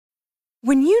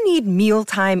When you need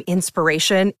mealtime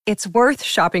inspiration, it's worth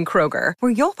shopping Kroger,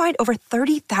 where you'll find over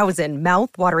 30,000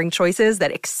 mouth-watering choices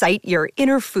that excite your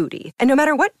inner foodie. And no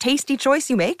matter what tasty choice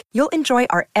you make, you'll enjoy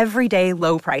our everyday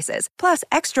low prices, plus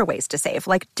extra ways to save,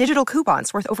 like digital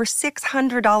coupons worth over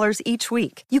 $600 each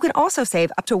week. You can also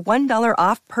save up to $1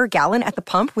 off per gallon at the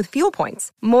pump with fuel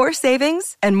points. More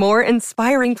savings and more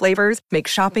inspiring flavors make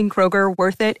shopping Kroger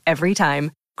worth it every time.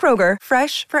 Kroger,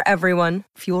 fresh for everyone.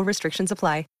 Fuel restrictions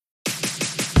apply.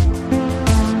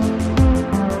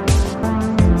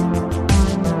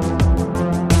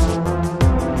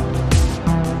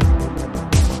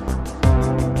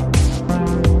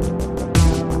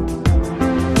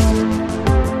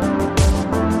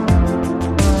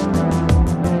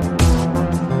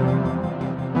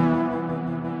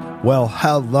 Well,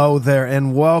 hello there,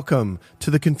 and welcome to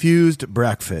the Confused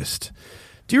Breakfast.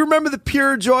 Do you remember the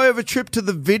pure joy of a trip to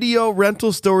the video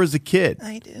rental store as a kid?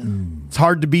 I do. It's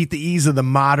hard to beat the ease of the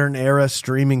modern era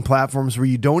streaming platforms where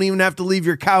you don't even have to leave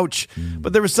your couch.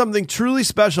 But there was something truly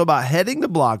special about heading to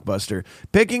Blockbuster,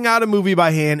 picking out a movie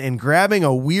by hand, and grabbing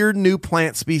a weird new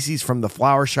plant species from the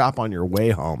flower shop on your way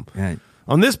home. Right.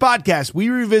 On this podcast, we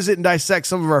revisit and dissect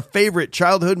some of our favorite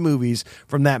childhood movies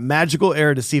from that magical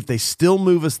era to see if they still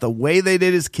move us the way they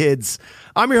did as kids.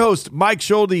 I'm your host, Mike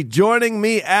Schulte. Joining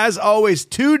me, as always,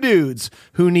 two dudes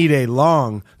who need a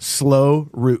long, slow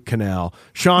root canal.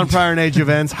 Sean Pryor and Age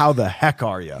Events, how the heck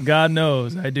are you? God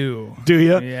knows, I do. Do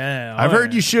you? Yeah. I've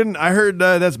heard you shouldn't. I heard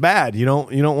that's bad. You don't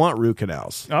want root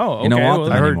canals. Oh, okay. You don't want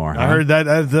them I heard, anymore. I heard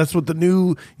that's what the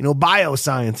new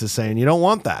bioscience is saying. You don't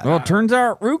want that. Well, it turns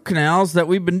out root canals that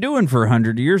we've been doing for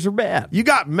 100 years are bad. You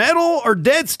got metal or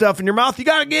dead stuff in your mouth. You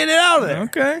got to get it out of there.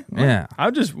 Okay. Yeah.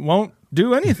 I just won't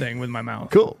do anything with my mouth.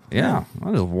 Cool. Yeah.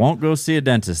 I just won't go see a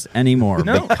dentist anymore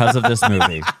because of this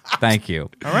movie. Thank you.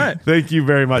 All right. Thank you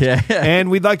very much. Yeah.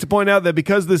 And we'd like to point out that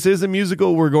because this is a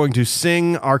musical, we're going to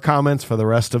sing our comments for the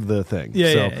rest of the thing.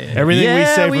 Yeah, so yeah. everything we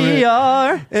say from it-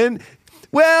 are. And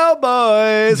well,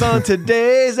 boys, on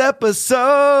today's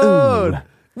episode,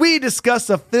 we discuss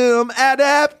a film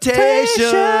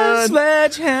adaptation.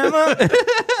 Sledgehammer.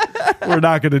 We're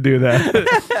not going to do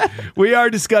that. We are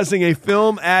discussing a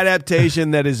film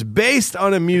adaptation that is based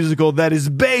on a musical that is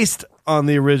based on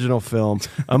the original film.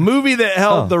 A movie that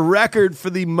held the record for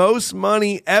the most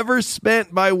money ever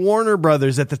spent by Warner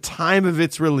Brothers at the time of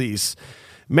its release.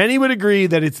 Many would agree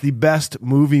that it's the best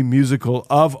movie musical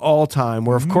of all time.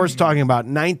 We're, of course, talking about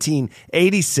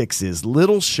 1986's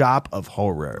Little Shop of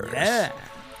Horrors. Yeah.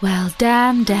 Well,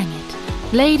 dang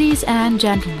it. Ladies and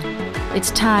gentlemen, it's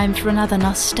time for another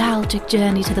nostalgic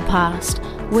journey to the past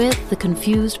with The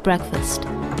Confused Breakfast.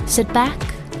 Sit back,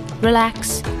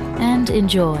 relax, and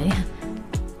enjoy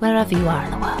wherever you are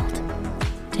in the world.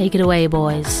 Take it away,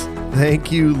 boys.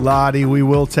 Thank you, Lottie. We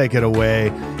will take it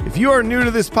away. If you are new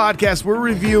to this podcast, we're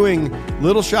reviewing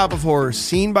Little Shop of Horrors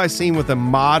scene by scene with a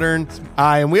modern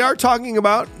eye. And we are talking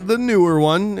about the newer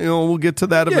one. We'll get to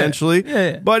that eventually.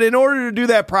 Yeah. But in order to do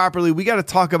that properly, we got to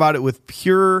talk about it with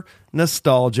pure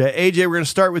nostalgia. AJ, we're going to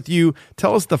start with you.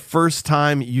 Tell us the first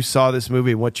time you saw this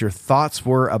movie and what your thoughts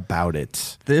were about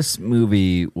it. This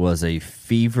movie was a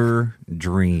fever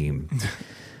dream.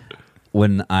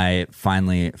 When I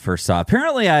finally first saw it.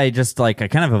 Apparently I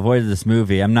kind of avoided this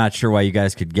movie. I'm not sure why you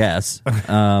guys could guess.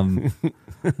 But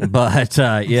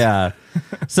yeah.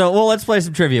 So, let's play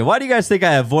some trivia. Why do you guys think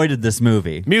I avoided this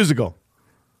movie? Musical.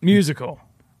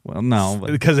 Well, no.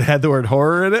 But Because it had the word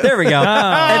horror in it? there we go.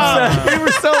 We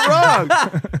were so wrong.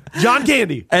 John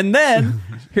Candy. And then,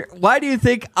 why do you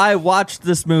think I watched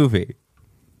this movie?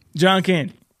 John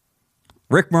Candy.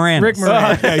 Rick Moranis. Rick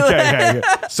Moranis. Okay.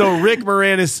 So Rick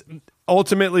Moranis...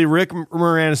 Ultimately, Rick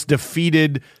Moranis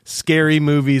defeated scary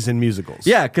movies and musicals.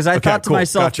 Yeah, because I thought to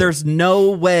myself, Gotcha. there's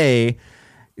no way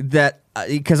that...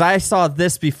 Because I saw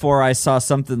this before I saw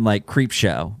something like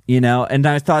Creepshow, And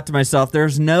I thought to myself,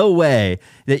 there's no way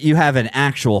that you have an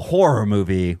actual horror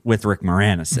movie with Rick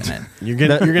Moranis in it. You're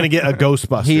gonna get a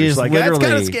Ghostbusters. He is like, literally... it's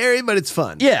kind of scary, but it's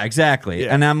fun. Yeah, exactly.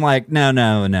 Yeah. And I'm like, no.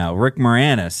 Rick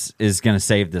Moranis is going to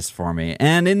save this for me.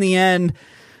 And in the end...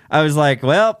 I was like,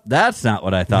 well, that's not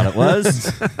what I thought it was.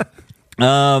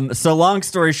 So long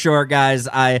story short, guys,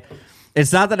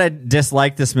 it's not that I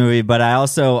dislike this movie, but I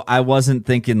wasn't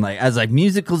thinking I was like,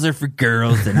 musicals are for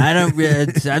girls, and I'm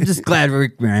just glad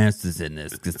Rick Moranis is in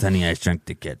this because Honey, I Shrunk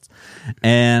the Kids.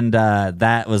 And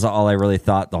that was all I really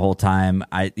thought the whole time.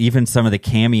 Even some of the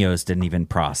cameos didn't even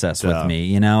process with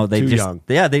me. They Too just, young.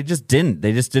 yeah, they just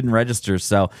didn't register.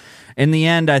 So in the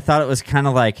end, I thought it was kind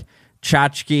of like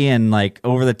tchotchke and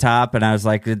over the top, and I was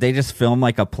like, did they just film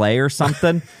a play or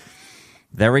something?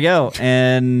 There we go.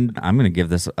 And I'm going to give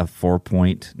this a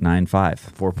 4.95.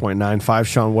 4.95.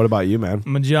 Sean, what about you, man?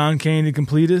 I'm a John Candy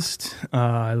completist.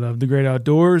 I love The Great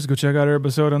Outdoors. Go check out our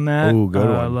episode on that. Ooh, good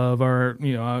one. I love I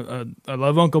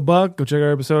love Uncle Buck. Go check out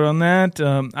our episode on that.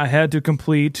 I had to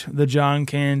complete the John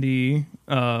Candy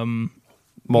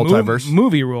Multiverse.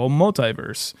 movie role,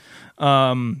 Multiverse,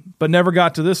 but never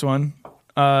got to this one.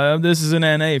 This is an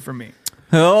NA for me.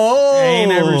 Oh, I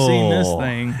ain't ever seen this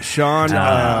thing. Sean,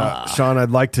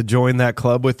 I'd like to join that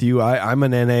club with you. I'm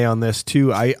an NA on this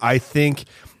too. I think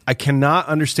I cannot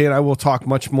understand. I will talk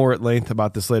much more at length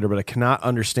about this later, but I cannot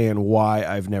understand why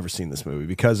I've never seen this movie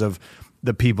because of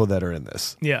the people that are in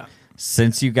this. Yeah.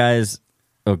 Since you guys...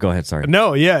 Oh, go ahead. Sorry.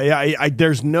 No, yeah.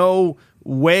 There's no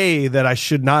way that I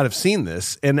should not have seen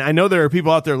this, and I know there are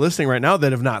people out there listening right now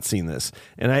that have not seen this,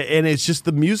 and it's just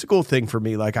the musical thing for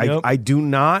me. Like I do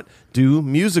not do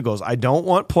musicals. I don't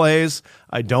want plays.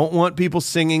 I don't want people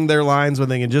singing their lines when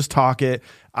they can just talk it.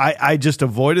 I just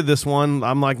avoided this one.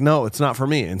 I'm like, no, it's not for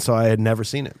me, and so I had never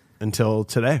seen it until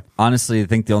today. Honestly, I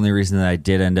think the only reason that I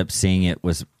did end up seeing it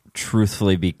was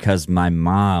truthfully because my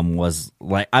mom was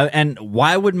like, and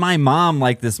why would my mom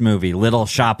like this movie, Little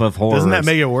Shop of Horrors? Doesn't that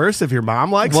make it worse if your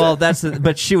mom likes it? Well,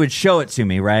 but she would show it to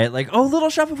me, right? Like, oh, Little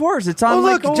Shop of Horrors. It's on. Oh,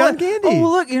 look, John Candy.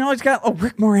 Oh, look, it's got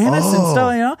Rick Moranis and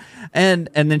stuff, and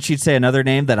then she'd say another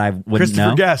name that I wouldn't Christopher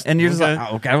know. Guest. And you're just like,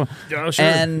 oh, okay. Yeah, sure.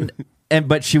 And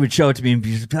but she would show it to me and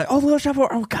be like, oh, Little Shop of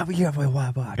Horrors. Oh, God,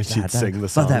 And she'd sing the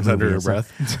songs under her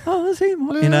breath. Oh,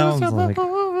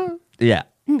 yeah.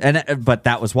 But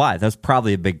that was why. That's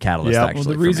probably a big catalyst. Yeah. Actually,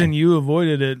 Well, the reason you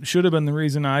avoided it should have been the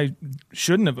reason I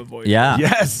shouldn't have avoided yeah, it.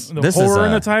 Yes. The This horror is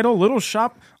in the title, Little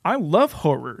Shop. I love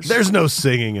horrors. There's no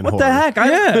singing in what horror. the heck?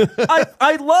 Yeah.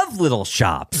 I love little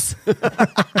shops.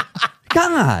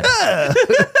 God.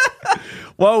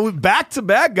 Well, back to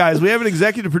back, guys. We have an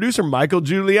executive producer, Michael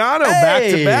Giuliano, back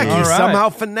to back. He All right. somehow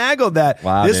finagled that.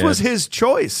 Wow, This dude. was his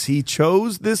choice. He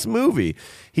chose this movie.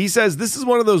 He says, this is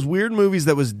one of those weird movies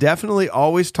that was definitely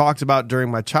always talked about during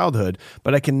my childhood,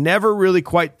 but I can never really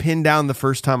quite pin down the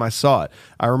first time I saw it.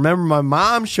 I remember my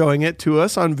mom showing it to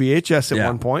us on VHS at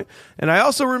one point, and I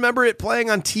also remember it playing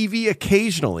on TV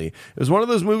occasionally. It was one of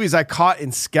those movies I caught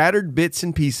in scattered bits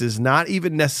and pieces, not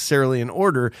even necessarily in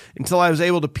order, until I was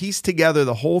able to piece together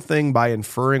the whole thing by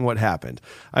inferring what happened.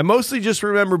 I mostly just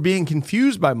remember being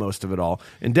confused by most of it all,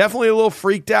 and definitely a little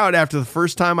freaked out after the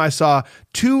first time I saw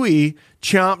Tui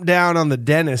chomp down on the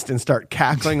dentist and start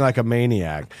cackling like a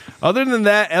maniac. Other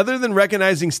than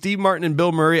recognizing Steve Martin and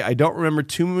Bill Murray, I don't remember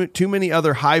too many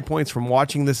other high points from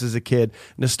watching this as a kid.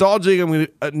 Nostalgically, I'm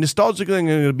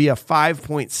going to be a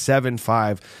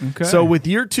 5.75. Okay. So with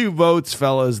your 2 votes,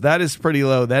 fellas, that is pretty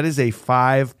low. That is a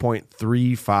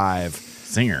 5.35.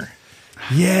 Singer.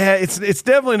 Yeah, it's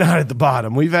definitely not at the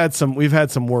bottom. We've had some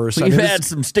worse. We've had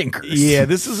some stinkers. Yeah,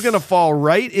 this is going to fall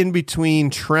right in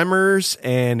between Tremors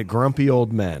and Grumpy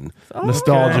Old Men.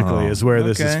 Nostalgically is where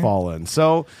this has Okay. fallen.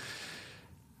 So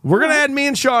we're going to add me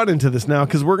and Sean into this now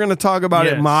because we're going to talk about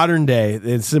it Yes. modern day.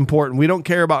 It's important. We don't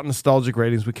care about nostalgic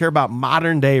ratings. We care about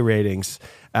modern day ratings.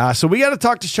 So we got to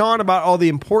talk to Sean about all the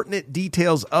important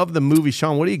details of the movie.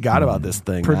 Sean, what do you got about this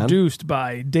thing, man? Produced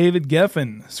by David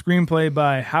Geffen. Screenplay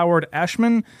by Howard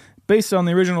Ashman. Based on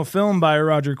the original film by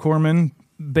Roger Corman.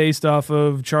 Based off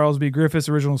of Charles B. Griffith's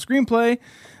original screenplay.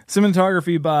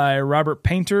 Cinematography by Robert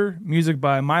Painter. Music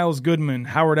by Miles Goodman,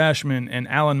 Howard Ashman, and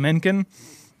Alan Menken.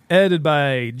 Edited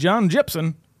by John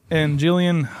Gibson and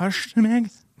Gillian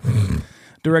Hushmeg.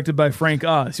 Directed by Frank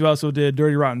Oz. He also did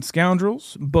Dirty Rotten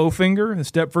Scoundrels, Bowfinger, the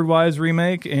Stepford Wives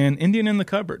remake, and Indian in the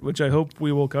Cupboard, which I hope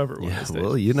we will cover one of these days.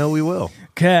 Well, you know we will.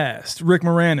 Cast: Rick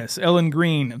Moranis, Ellen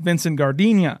Green, Vincent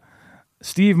Gardenia,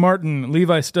 Steve Martin,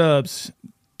 Levi Stubbs,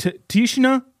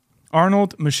 Tishna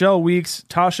Arnold, Michelle Weeks,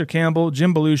 Tasha Campbell,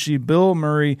 Jim Belushi, Bill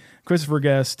Murray, Christopher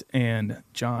Guest, and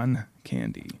John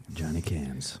Candy. Johnny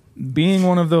Cans. Being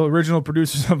one of the original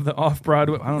producers of the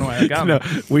off-Broadway, I don't know why I got me.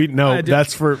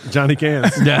 That's for Johnny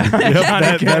Cans.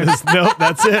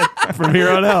 That's it from here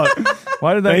on out.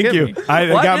 Why did that Thank get you. me?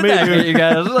 I Why got did me that get you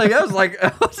guys? I was like,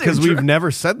 because we've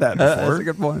never said that before. that's a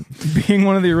good point. Being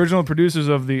one of the original producers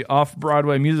of the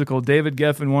off-Broadway musical, David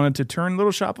Geffen wanted to turn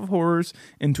Little Shop of Horrors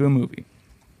into a movie.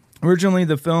 Originally,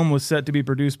 the film was set to be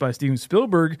produced by Steven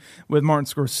Spielberg, with Martin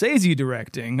Scorsese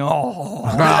directing.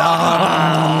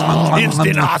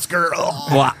 Instant Oscar.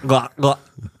 Glot, glot, glot.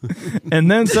 And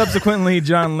then subsequently,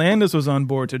 John Landis was on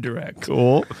board to direct.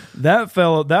 Cool. That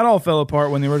all fell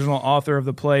apart when the original author of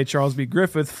the play, Charles B.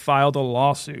 Griffith, filed a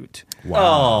lawsuit.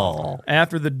 Oh.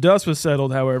 After the dust was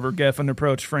settled, however, Geffen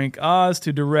approached Frank Oz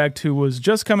to direct, who was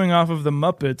just coming off of The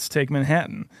Muppets Take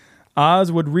Manhattan.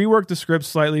 Oz would rework the script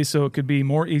slightly so it could be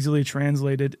more easily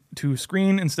translated to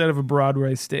screen instead of a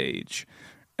Broadway stage.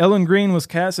 Ellen Greene was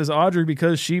cast as Audrey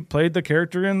because she played the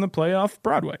character in the play off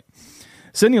Broadway.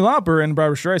 Cyndi Lauper and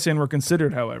Barbra Streisand were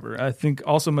considered, however. I think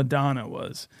also Madonna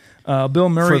was. Bill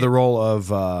Murray For the role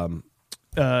of...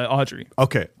 Audrey.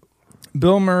 okay.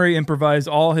 Bill Murray improvised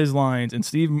all his lines, and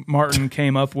Steve Martin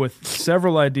came up with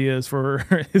several ideas for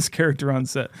his character on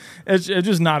set. It's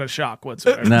just not a shock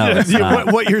whatsoever. No, it's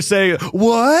not. What you're saying...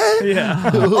 What?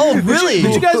 Yeah. Oh, really?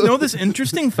 Did you guys know this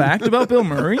interesting fact about Bill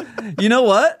Murray? You know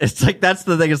what? It's like, that's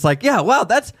the thing. It's like, yeah, wow,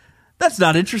 that's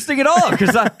not interesting at all,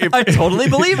 because I totally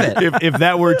believe it. If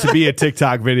that were to be a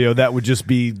TikTok video, that would just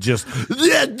be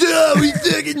that dumb. We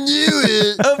fucking knew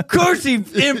it. Of course he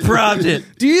improv'd it.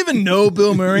 Do you even know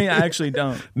Bill Murray? I actually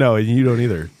don't. No, you don't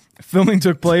either. Filming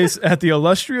took place at the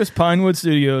illustrious Pinewood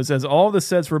Studios, as all the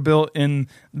sets were built in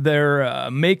their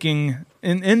making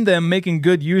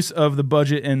good use of the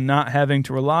budget and not having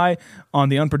to rely on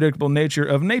the unpredictable nature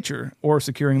of nature or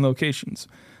securing locations.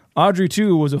 Audrey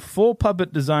 2 was a full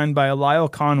puppet designed by Lyle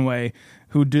Conway,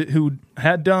 who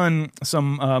had done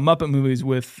some Muppet movies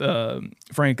with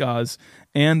Frank Oz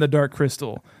and The Dark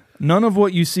Crystal. None of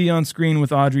what you see on screen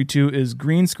with Audrey 2 is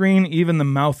green screen, even the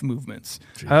mouth movements.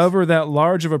 Jeez. However, that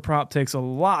large of a prop takes a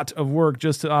lot of work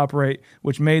just to operate,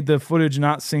 which made the footage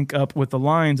not sync up with the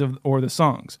lines or the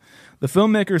songs. The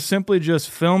filmmakers simply just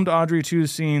filmed Audrey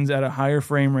 2's scenes at a higher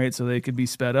frame rate so they could be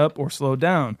sped up or slowed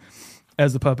down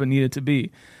as the puppet needed to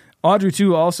be. Audrey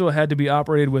 2 also had to be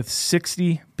operated with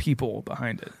 60 people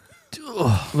behind it.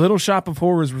 Little Shop of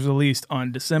Horrors was released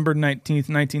on December 19th,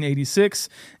 1986,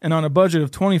 and on a budget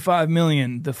of $25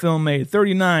 million, the film made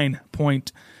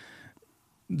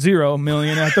 $39.0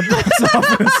 million at the box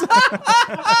office.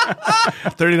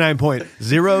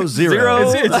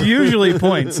 39.00. It's usually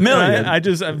points. Million. I've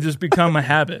just become a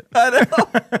habit.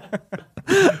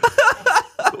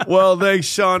 Well, thanks,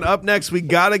 Sean. Up next, we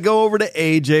got to go over to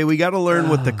AJ. We got to learn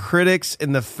what the critics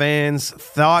and the fans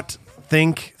thunk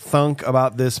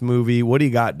about this movie. What do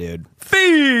you got, dude?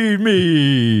 Feed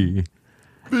me.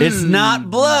 It's not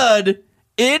blood.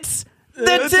 It's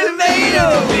the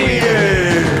tomato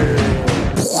meter.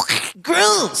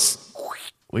 Gross.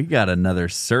 We got another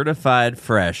certified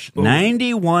fresh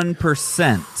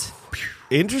 91%.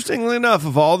 Interestingly enough,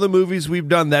 of all the movies we've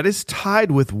done, that is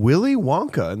tied with Willy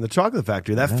Wonka and the Chocolate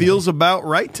Factory. That feels about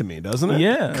right to me, doesn't it?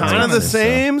 Yeah. Kind of the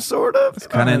same, sort of.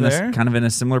 Kind of in a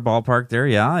similar ballpark there.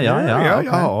 Yeah.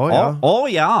 Yeah. Oh,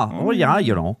 yeah.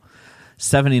 You know,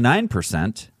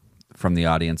 79% from the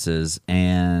audiences,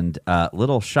 and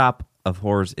Little Shop of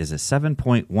Horrors is a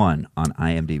 7.1 on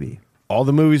IMDb. All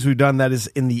the movies we've done, that is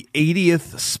in the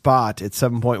 80th spot at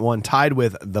 7.1, tied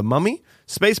with The Mummy,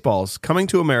 Spaceballs, Coming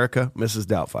to America, Mrs.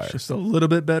 Doubtfire. Just a little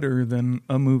bit better than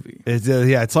a movie.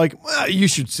 It's like, well, you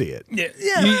should see it. Yeah.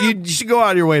 You should go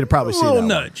out of your way to probably see it. A little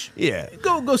nudge. Yeah.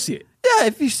 Go see it. Yeah,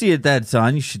 if you see it that's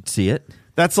on, you should see it.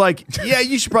 That's like, yeah,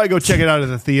 you should probably go check it out at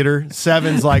the theater.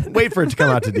 7's like, wait for it to come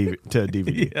out to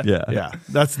DVD. Yeah.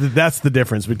 That's the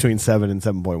difference between 7 and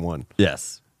 7.1.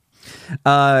 Yes.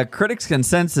 Critics'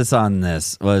 consensus on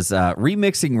this was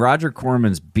remixing Roger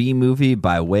Corman's B movie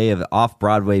by way of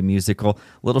off-Broadway musical,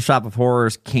 Little Shop of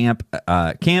Horrors, camp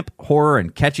horror,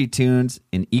 and catchy tunes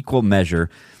in equal measure,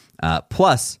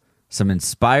 plus some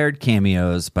inspired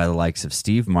cameos by the likes of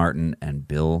Steve Martin and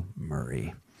Bill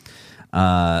Murray.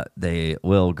 They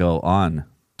will go on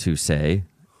to say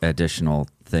additional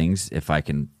things if I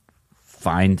can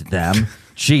find them.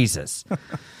 Jesus.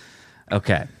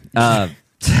 Okay.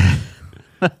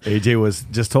 AJ was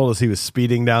just told us he was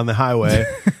speeding down the highway,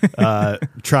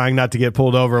 trying not to get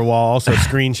pulled over while also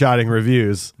screenshotting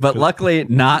reviews. But luckily,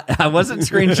 I wasn't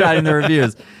screenshotting the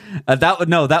reviews.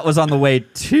 That was on the way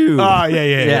to. Oh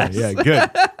yeah.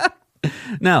 Good.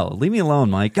 No, leave me alone,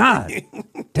 Mike. God,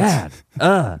 Dad.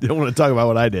 You don't want to talk about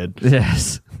what I did.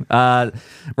 Yes.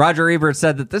 Roger Ebert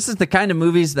said that this is the kind of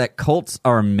movies that cults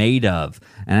are made of.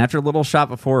 And after Little Shop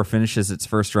of Horror finishes its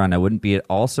first run, I wouldn't be at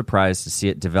all surprised to see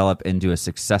it develop into a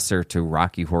successor to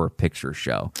Rocky Horror Picture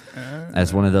Show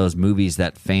as one of those movies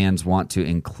that fans want to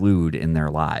include in their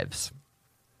lives.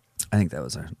 I think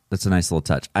that's a nice little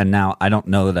touch. And now I don't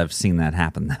know that I've seen that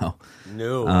happen, though.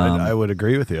 No, I would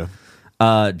agree with you.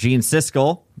 Gene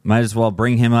Siskel, might as well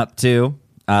bring him up, too.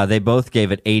 They both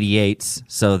gave it 88s,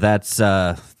 so that's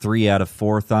 3 out of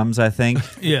 4 thumbs, I think.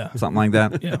 Yeah. Something like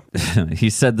that. Yeah. He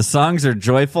said the songs are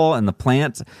joyful and the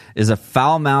plant is a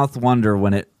foul-mouthed wonder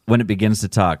when it begins to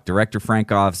talk. Director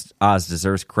Frank Oz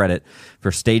deserves credit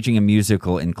for staging a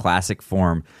musical in classic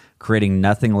form, creating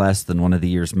nothing less than one of the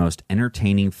year's most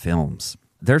entertaining films.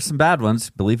 there's some bad ones,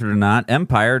 believe it or not.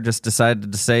 Empire just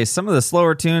decided to say some of the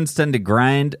slower tunes tend to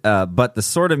grind, but the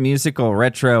sort of musical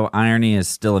retro irony is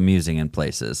still amusing in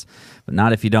places. But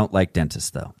not if you don't like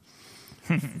Dentist, though.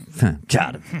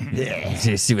 Got him. Yeah.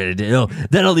 See what I did? Oh,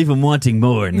 that'll leave them wanting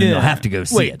more, and then they'll have to go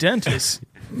see it. Dentist.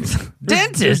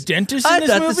 Dentist? Dentist in I this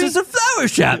thought movie? this was a flower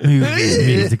shop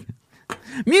movie.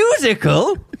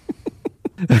 Musical?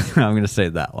 I'm going to say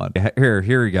that one.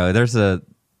 Here we go. There's a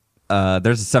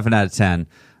 7 out of 10.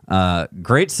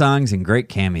 Great songs and great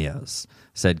cameos,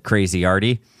 said Crazy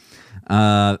Artie.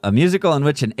 A musical in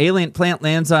which an alien plant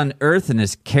lands on Earth and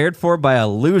is cared for by a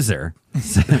loser.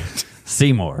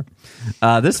 Seymour.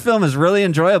 This film is really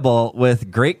enjoyable with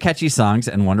great catchy songs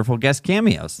and wonderful guest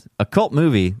cameos. A cult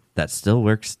movie that still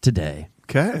works today.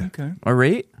 Okay. All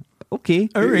right. Okay.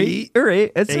 All right.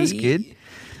 That sounds good.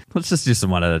 Let's just do some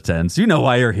 1 out of 10s. You know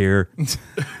why you're here.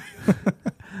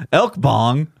 Elk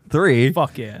Bong 3.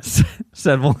 Fuck yeah.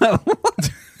 Said 1 out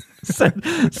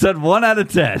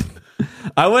of 10.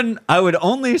 I would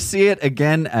only see it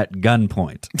again at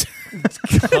gunpoint.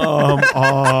 Come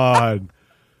on.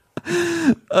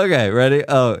 Okay, ready?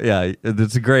 Oh, yeah.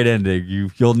 It's a great ending.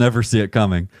 You'll never see it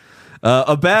coming.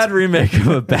 A bad remake of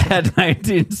a bad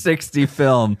 1960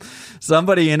 film.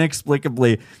 Somebody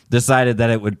inexplicably decided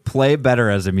that it would play better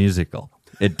as a musical.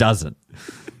 It doesn't.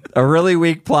 A really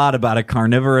weak plot about a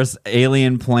carnivorous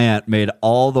alien plant made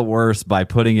all the worse by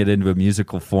putting it into a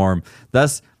musical form,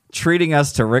 thus treating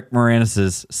us to Rick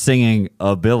Moranis' singing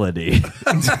ability,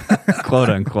 quote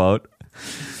unquote.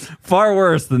 Far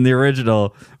worse than the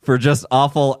original for just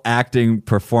awful acting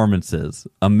performances,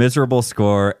 a miserable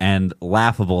score, and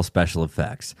laughable special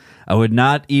effects. I would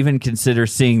not even consider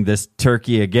seeing this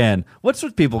turkey again. What's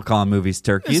what people call movies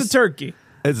turkeys? It's a turkey.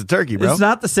 It's a turkey, bro. It's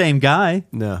not the same guy.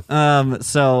 No.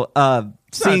 So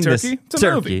seeing not a turkey. this It's a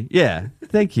turkey, movie. yeah.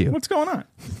 Thank you. What's going on?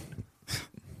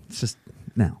 It's just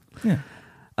no. Yeah.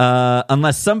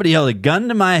 Unless somebody held a gun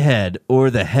to my head or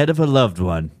the head of a loved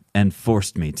one and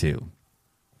forced me to.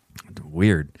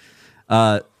 Weird.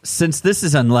 Since this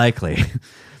is unlikely,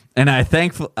 and I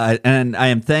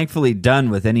am thankfully done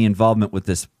with any involvement with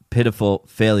this pitiful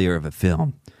failure of a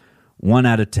film. 1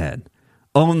 out of 10,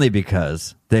 only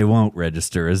because they won't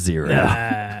register a 0.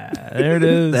 There it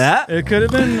is. That? It could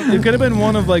have been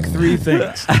one of like 3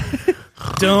 things.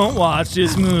 Don't watch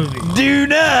this movie. Do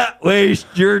not waste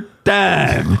your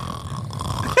time.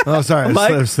 Oh, sorry.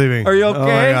 Mike, I was sleeping. are you Oh, my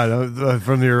okay? God.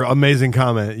 From your amazing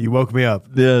comment. You woke me up.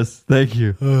 Yes, thank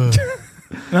you.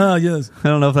 Oh, yes. I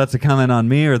don't know if that's a comment on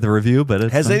me or the review, but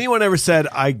it's Has fine. anyone ever said,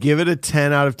 I give it a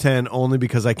 10 out of 10 only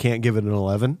because I can't give it an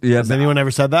 11? Yeah, Has no. anyone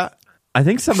ever said that? I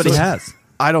think somebody has.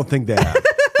 I don't think they have.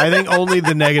 I think only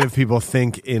the negative people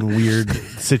think in weird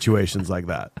situations like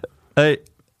that. Hey,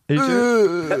 are you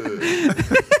sure?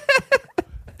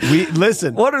 We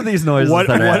listen. What are these noises? What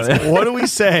that are what do we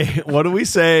say? What do we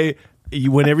say?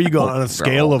 Whenever you go on a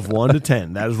scale of 1 to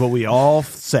 10, that is what we all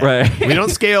say. Right. We don't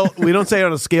scale. We don't say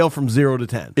on a scale from 0 to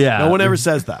 10. Yeah. No one ever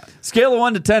says that. Scale of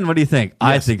 1 to 10, what do you think?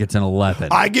 I think it's an 11.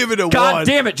 I give it a God 1.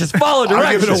 damn it, just follow I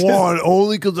directions. give it a 1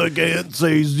 only because I can't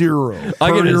say 0.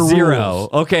 I give Per it a your 0. rules.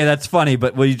 Okay, that's funny,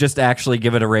 but will you just actually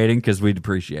give it a rating? Because we'd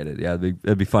appreciate it. Yeah,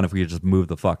 it'd be fun if we could just move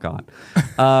the fuck on.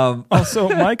 Also,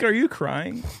 Mike, are you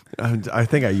crying? I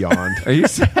think I yawned. Are you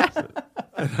sad?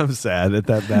 I'm sad at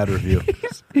that bad review.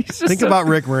 He's just Think so- about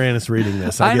Rick Moranis reading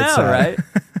this. I I get know, sad. right?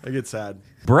 I get sad.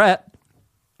 Brett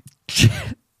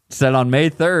said on May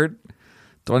 3rd,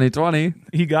 2020.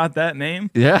 He got that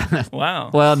name? Yeah. Wow.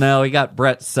 Well, no, he got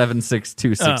Brett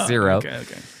 76260. Okay.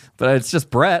 But it's just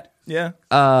Brett. Yeah.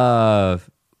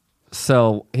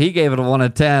 So he gave it a 1 out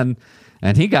of 10,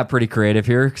 and he got pretty creative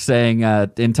here, saying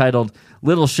entitled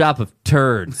 "Little Shop of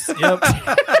Turds." Yep.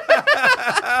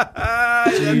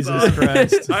 Jesus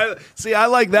Christ. I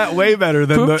like that way better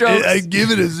than Poop jokes. I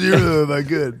give it a 0 if I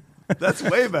could. That's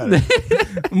way better.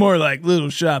 More like Little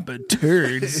Shop of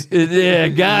Turds. Yeah,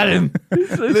 got him.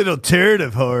 Little turd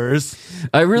of horrors.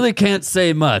 I really can't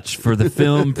say much for the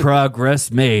film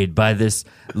progress made by this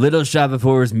Little Shop of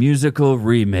Horrors musical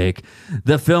remake.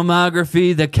 The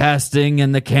filmography, the casting,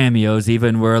 and the cameos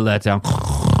even were a letdown.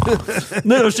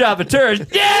 Little Shop of Turds.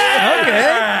 Yeah!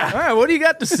 Okay. All right, what do you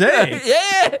got to say?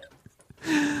 Yeah!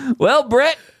 Well,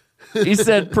 Brett, he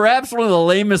said, perhaps one of the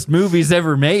lamest movies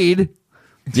ever made.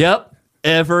 Yep,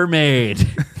 ever made.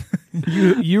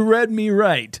 You read me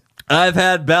right. I've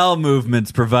had bowel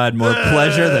movements provide more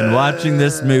pleasure than watching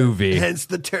this movie. Hence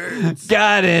the turds.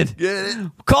 Got it. Get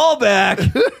it? Call back.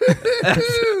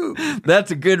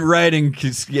 That's a good writing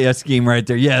scheme right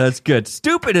there. Yeah, that's good.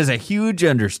 Stupid is a huge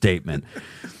understatement.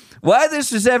 Why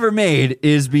this was ever made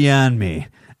is beyond me.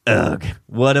 Ugh,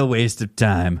 what a waste of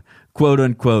time. quote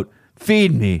unquote,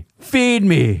 feed me.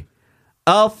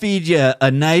 I'll feed you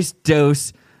a nice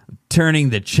dose,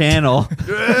 turning the channel.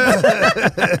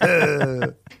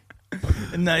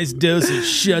 A nice dose of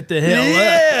shut the hell up.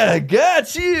 Yeah,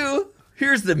 got you.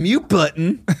 Here's the mute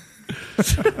button.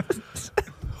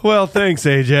 Well, thanks,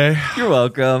 AJ. You're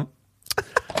welcome.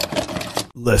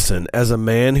 Listen, as a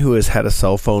man who has had a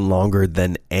cell phone longer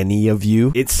than any of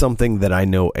you, it's something that I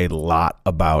know a lot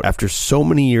about. After so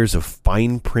many years of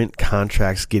fine print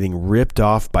contracts getting ripped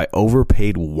off by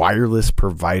overpaid wireless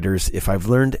providers, if I've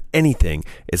learned anything,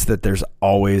 it's that there's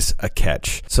always a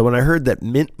catch. So when I heard that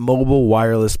Mint Mobile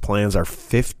wireless plans are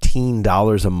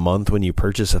 $15 a month when you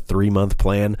purchase a 3-month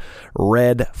plan,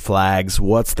 red flags.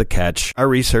 What's the catch? I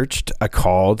researched, I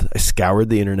called, I scoured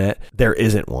the internet. There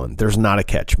isn't one. There's not a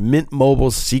catch. Mint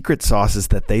Mobile's secret sauce is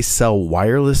that they sell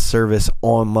wireless service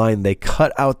online. They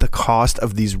cut out the cost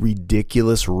of these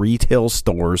ridiculous retail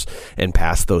stores and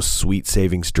pass those sweet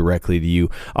savings directly to you.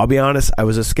 I'll be honest, I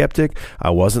was a skeptic. I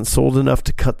wasn't sold enough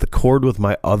to cut the cord with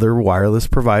my other wireless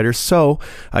providers, so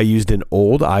I used an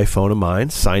old iPhone of mine,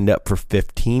 signed up for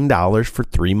 $15 for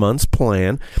 3 months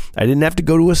plan. I didn't have to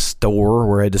go to a store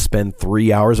where I had to spend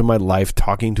 3 hours of my life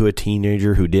talking to a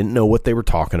teenager who didn't know what they were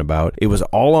talking about. It was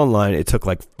all online. It took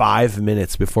like 5 minutes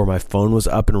before my phone was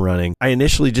up and running. I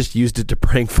initially just used it to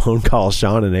prank phone call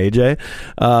Sean and AJ,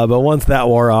 but once that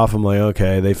wore off, I'm like,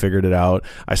 okay, they figured it out.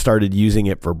 I started using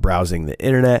it for browsing the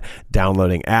internet,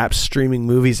 downloading apps, streaming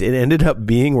movies. It ended up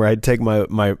being where I'd take my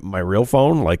real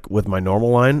phone, like with my normal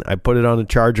line, I put it on a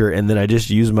charger, and then I just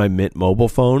used my Mint Mobile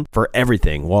phone for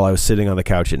everything while I was sitting on the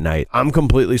couch at night. I'm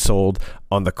completely sold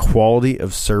on the quality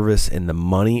of service, and the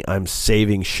money I'm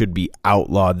saving should be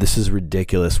outlawed. This is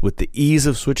ridiculous. With the ease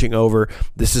of switching over,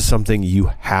 this is something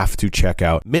you have to check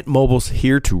out. Mint Mobile's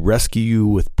here to rescue you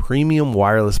with premium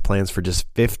wireless plans for just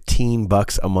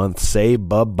 $15 a month. Say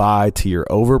bye-bye to your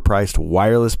overpriced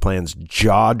wireless plans,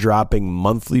 jaw-dropping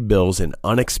monthly bills, and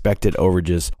unexpected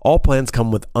overages. All plans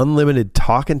come with unlimited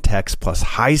talk and text plus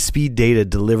high-speed data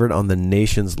delivered on the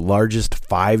nation's largest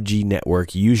 5G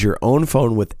network. Use your own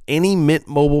phone with any Mint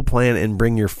Mobile plan and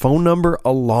bring your phone number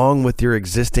along with your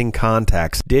existing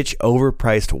contacts. Ditch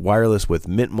overpriced wireless with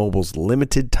Mint Mobile's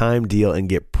limited time deal and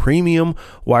get premium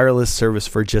wireless service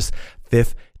for just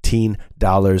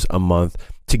 $15 a month.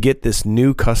 To get this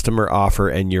new customer offer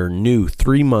and your new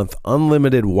 3-month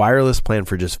unlimited wireless plan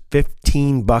for just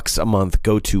 $15 a month,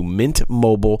 go to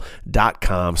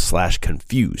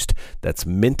mintmobile.com/confused. That's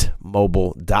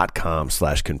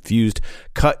mintmobile.com/confused.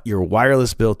 Cut your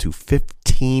wireless bill to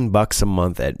 $15 a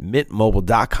month at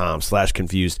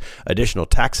mintmobile.com/confused. Additional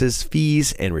taxes,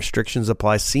 fees, and restrictions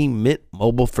apply. See Mint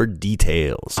Mobile for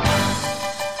details.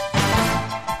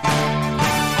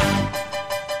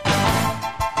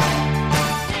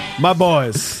 My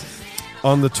boys,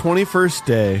 on the 21st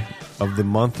day of the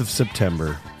month of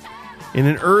September, in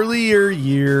an earlier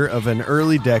year of an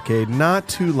early decade not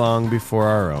too long before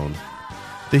our own,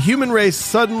 the human race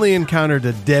suddenly encountered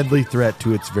a deadly threat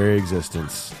to its very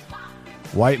existence.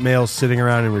 White males sitting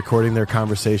around and recording their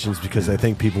conversations because they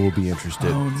think people will be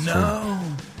interested. Oh, no.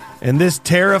 And this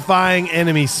terrifying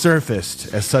enemy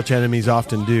surfaced, as such enemies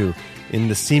often do, in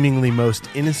the seemingly most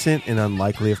innocent and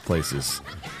unlikely of places.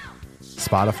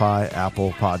 Spotify,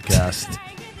 Apple Podcast,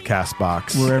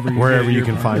 Castbox, wherever you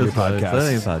can find your podcast.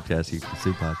 Any podcast, you can see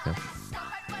podcast.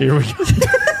 Here we go.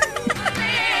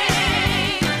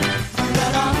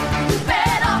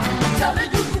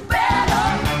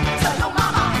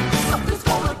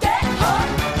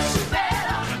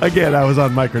 Again, I was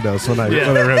on microdose when I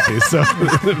wrote these, so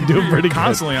I'm doing pretty good.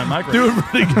 Constantly on microdose. Doing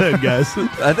pretty good, guys.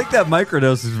 I think that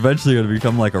microdose is eventually going to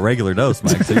become like a regular dose,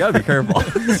 Mike, so you got to be careful.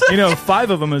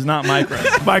 5 of them is not micro.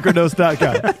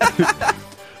 Microdose.com.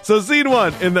 So scene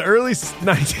 1. In the early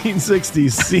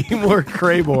 1960s, Seymour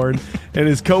Crayborn and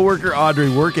his coworker Audrey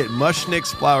work at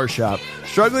Mushnick's flower shop.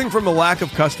 Struggling from a lack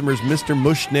of customers, Mr.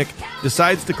 Mushnick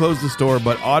decides to close the store,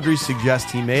 but Audrey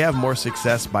suggests he may have more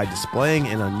success by displaying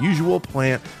an unusual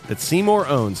plant that Seymour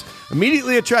owns.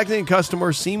 Immediately attracting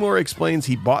customers, Seymour explains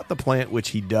he bought the plant, which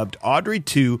he dubbed Audrey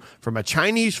 2, from a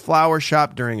Chinese flower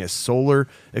shop during a solar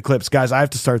eclipse. Guys, I have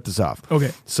to start this off.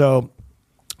 Okay. So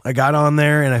I got on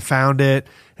there and I found it.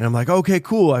 And I'm like, okay,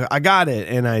 cool. I got it.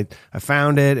 And I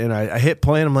found it and I hit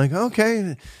play and I'm like,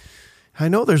 okay, I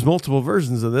know there's multiple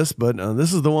versions of this, but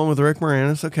this is the one with Rick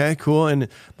Moranis. Okay, cool. And I'm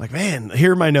like, man,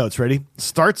 here are my notes. Ready?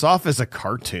 Starts off as a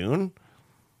cartoon.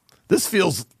 This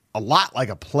feels a lot like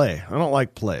a play. I don't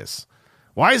like plays.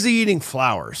 Why is he eating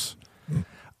flowers?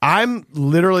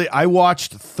 I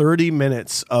watched 30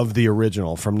 minutes of the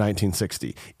original from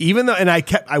 1960. Even though, and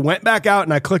I went back out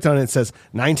and I clicked on it. It says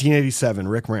 1987,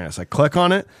 Rick Moranis. I click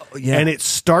on it, and it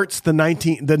starts the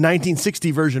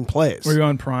 1960 version plays. Were you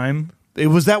on Prime? It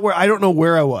was that where I don't know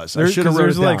where I was. I should have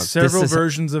wrote it down. There's like several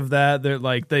versions of that. That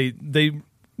like they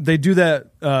do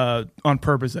that on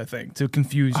purpose, I think, to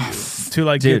confuse you, to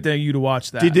like get you to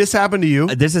watch that. Did this happen to you?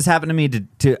 This has happened to me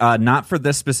to not for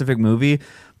this specific movie,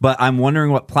 but I'm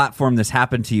wondering what platform this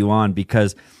happened to you on,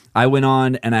 because I went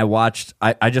on and I watched.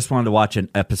 I just wanted to watch an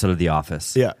episode of The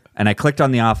Office. Yeah, and I clicked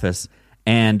on The Office,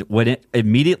 and when it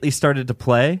immediately started to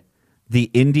play, the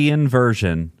Indian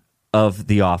version of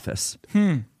The Office.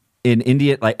 In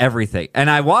India, like everything. And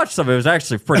I watched some of it. It was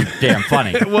actually pretty damn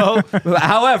funny. Well,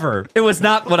 however, it was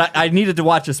not what I needed to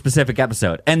watch a specific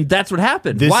episode. And that's what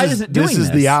happened. Why is it doing this? This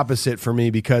is the opposite for me,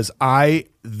 because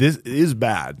this is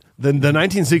bad. The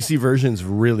 1960 version is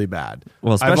really bad.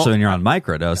 Well, especially when you're on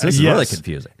microdose. This is really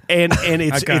confusing. And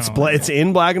it's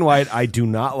in black and white. I do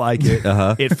not like it.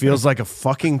 It feels like a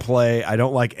fucking play. I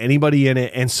don't like anybody in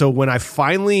it. And so when I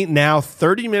finally, now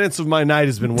 30 minutes of my night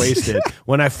has been wasted,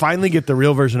 when I finally get the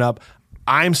real version up,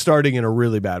 I'm starting in a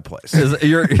really bad place.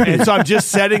 And so I'm just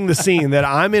setting the scene that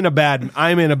I'm in a bad mood.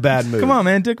 Come on,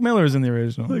 man. Dick Miller's in the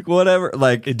original. Like, whatever.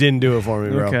 Like, it didn't do it for me,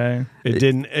 bro. Okay. It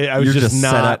didn't. I was just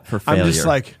not set up for failure. I'm just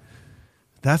like,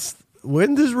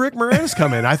 when does Rick Moranis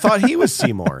come in? I thought he was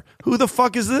Seymour. Who the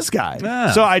fuck is this guy?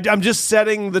 Yeah. So I'm just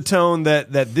setting the tone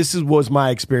that this was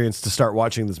my experience to start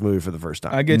watching this movie for the first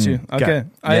time. I get you. Okay.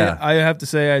 Yeah. I have to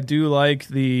say I do like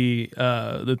the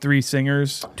three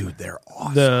singers. Dude, they're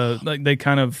awesome. They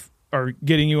kind of are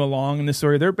getting you along in the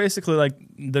story. They're basically like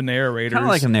the narrators. Kind of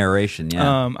like a narration,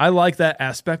 yeah. I like that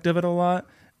aspect of it a lot.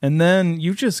 And then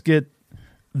you just get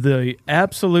the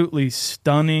absolutely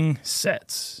stunning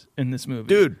sets in this movie.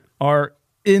 Dude. Are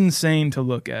insane to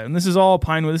look at. And this is all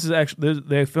Pinewood. This is actually,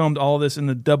 they filmed all this in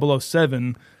the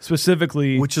 007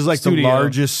 specifically, which is like studio. The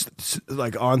largest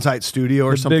like on-site studio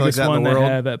or something like that in the world. The biggest one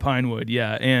they have at Pinewood,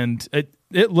 yeah. And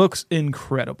it looks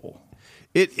incredible.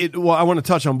 Well, I want to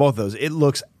touch on both of those. It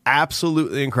looks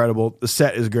absolutely incredible. The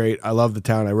set is great. I love the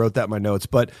town. I wrote that in my notes.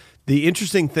 But the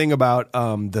interesting thing about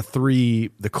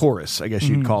the chorus, I guess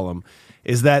you'd call them,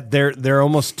 is that they're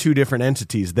almost two different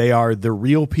entities. They are the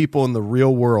real people in the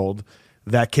real world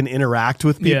that can interact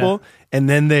with people, and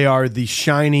then they are the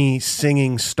shiny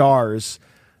singing stars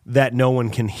that no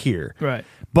one can hear. Right.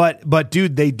 But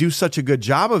dude, they do such a good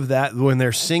job of that when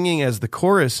they're singing as the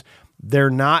chorus.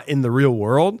 They're not in the real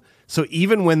world, so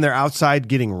even when they're outside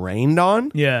getting rained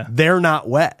on, they're not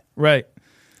wet. Right.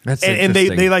 That's and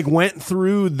they like went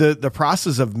through the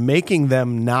process of making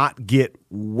them not get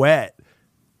wet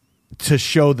to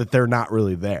show that they're not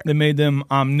really there. They made them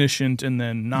omniscient and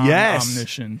then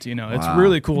non-omniscient. You know, it's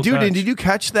really cool. Dude, touch. And did you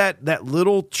catch that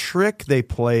little trick they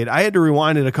played? I had to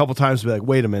rewind it a couple times to be like,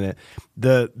 wait a minute.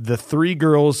 The three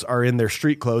girls are in their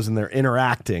street clothes and they're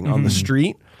interacting on the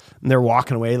street, and they're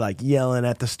walking away like yelling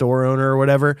at the store owner or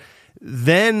whatever.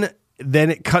 Then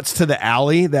it cuts to the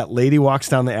alley. That lady walks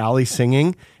down the alley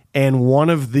singing, and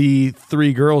one of the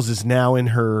three girls is now in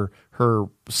her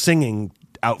singing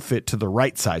outfit to the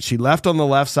right side. She left on the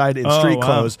left side in street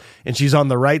clothes, and she's on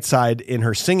the right side in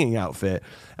her singing outfit.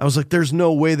 I was like, there's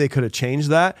no way they could have changed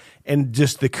that. And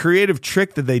just the creative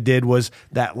trick that they did was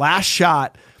that last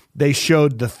shot, they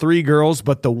showed the three girls,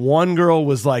 but the one girl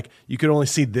was like, you could only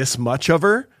see this much of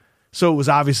her. So it was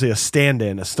obviously a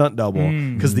stand-in, a stunt double,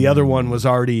 because the other one was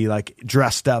already like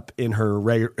dressed up in her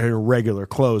regular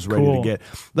clothes, ready to get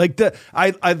like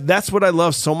that's what I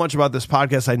love so much about this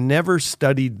podcast. I never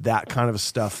studied that kind of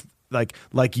stuff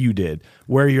like you did,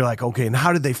 where you're like, okay, and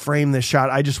how did they frame this shot?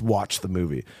 I just watched the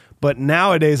movie, but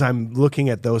nowadays I'm looking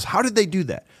at those. How did they do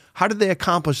that? How did they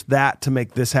accomplish that to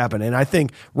make this happen? And I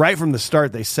think right from the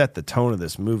start they set the tone of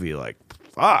this movie like.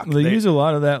 Fuck, they use a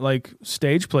lot of that like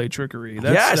stage play trickery.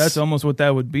 That's almost what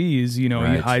that would be. Is you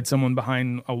hide someone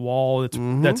behind a wall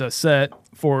that's a set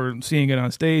for seeing it on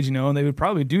stage. And they would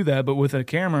probably do that, but with a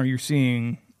camera, you're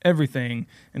seeing everything,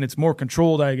 and it's more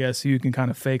controlled, I guess. So you can kind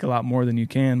of fake a lot more than you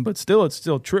can, but still, it's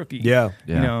still tricky. Yeah.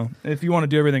 If you want to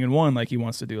do everything in one, like he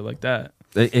wants to do it like that.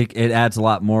 It adds a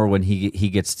lot more when he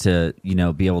gets to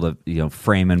be able to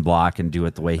frame and block and do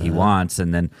it the way he wants,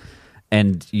 and then.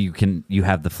 And you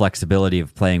have the flexibility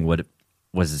of playing what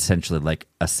was essentially like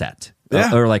a set,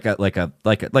 or like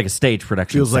a stage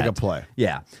production. Feels set. like a play,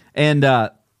 yeah. And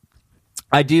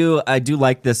I do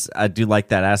like this. I do like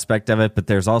that aspect of it. But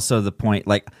there's also the point.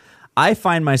 Like I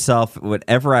find myself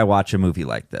whenever I watch a movie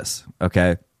like this,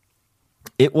 okay,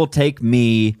 it will take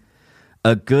me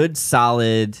a good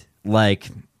solid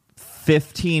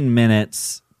 15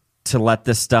 minutes to let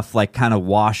this stuff like kind of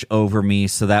wash over me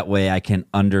so that way I can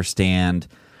understand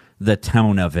the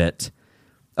tone of it.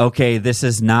 Okay, this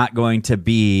is not going to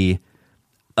be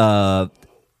a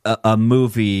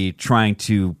movie trying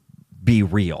to be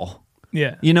real.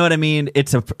 Yeah. You know what I mean?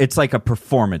 It's like a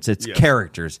performance. It's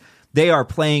characters. They are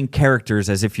playing characters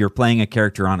as if you're playing a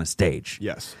character on a stage.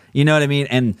 Yes. You know what I mean?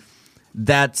 And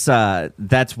that's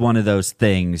one of those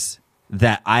things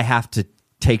that I have to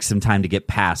take some time to get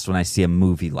past when I see a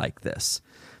movie like this.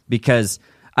 Because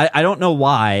I don't know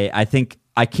why. I think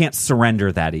I can't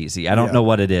surrender that easy. I don't know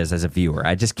what it is as a viewer.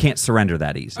 I just can't surrender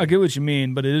that easy. I get what you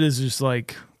mean, but it is just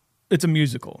like, it's a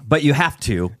musical. But you have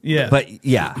to. Yeah. But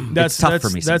yeah, it's tough for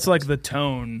me. That's sometimes. like the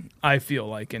tone, I feel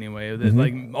like, anyway. That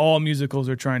like all musicals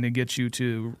are trying to get you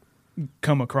to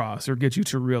come across or get you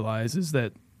to realize is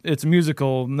that it's a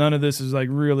musical. None of this is like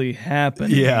really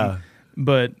happening. Yeah.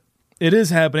 But it is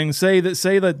happening. Say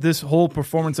that this whole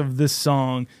performance of this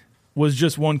song was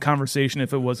just one conversation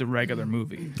if it was a regular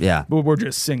movie. Yeah. But we're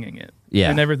just singing it. Yeah.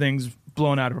 And everything's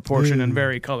blown out of proportion and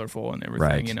very colorful and everything,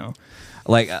 Right. you know.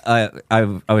 Like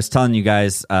I was telling you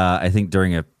guys, I think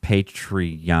during a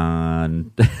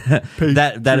Patreon,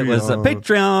 that it was a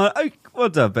Patreon.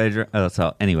 What's up, Patreon? Oh,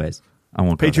 so, anyways, I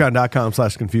won't.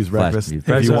 Patreon.com/confused breakfast.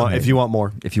 If you want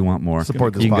more, if you want more,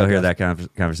 support this you can go podcast. hear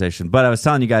that conversation. But I was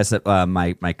telling you guys that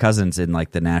my cousin's in like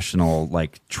the national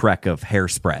like trek of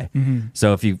Hairspray.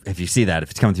 So if you see that, if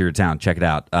it's coming through your town, check it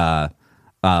out.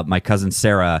 My cousin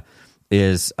Sarah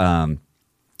is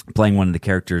playing one of the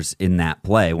characters in that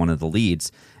play, one of the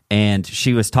leads, and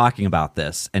she was talking about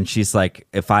this, and she's like,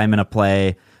 if I'm in a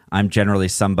play, I'm generally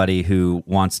somebody who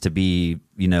wants to be,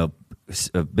 you know,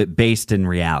 based in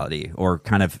reality or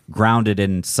kind of grounded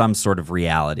in some sort of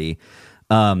reality,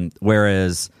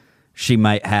 whereas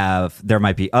there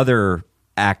might be other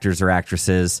actors or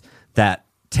actresses that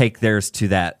take theirs to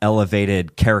that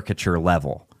elevated caricature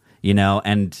level, you know,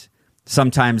 and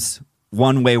sometimes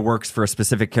one way works for a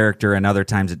specific character and other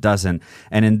times it doesn't.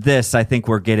 And in this, I think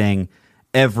we're getting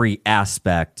every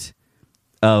aspect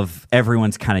of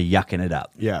everyone's kind of yucking it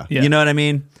up. Yeah. You know what I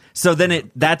mean? So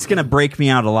then that's going to break me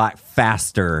out a lot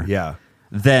faster. Yeah.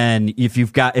 Than if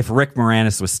Rick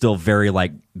Moranis was still very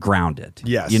like grounded.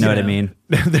 Yes. You know what I mean?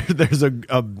 There's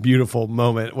a beautiful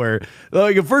moment where,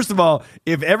 like, first of all,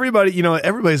 if everybody, you know,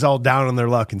 everybody's all down on their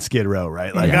luck in Skid Row,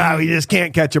 right? Like, we just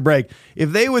can't catch a break.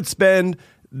 If they would spend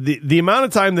the amount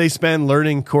of time they spend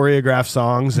learning choreographed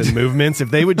songs and movements,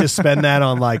 if they would just spend that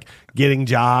on like getting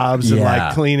jobs and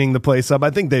like cleaning the place up,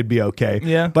 I think they'd be okay.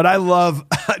 Yeah. But I love,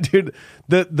 dude,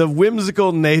 the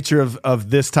whimsical nature of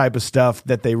this type of stuff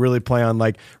that they really play on.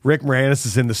 Like Rick Moranis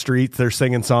is in the streets, they're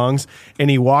singing songs, and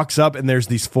he walks up and there's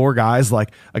these four guys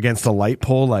like against a light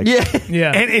pole, like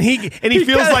Yeah. and he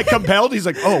feels like compelled. He's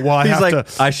like, oh well, I have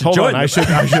to. I should hold join on, I should.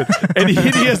 And he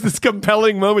has this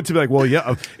compelling moment to be like, well,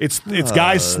 yeah, it's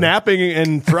guys snapping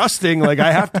and thrusting. Like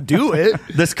I have to do it.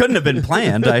 This couldn't have been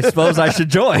planned. I suppose I should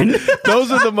join. Those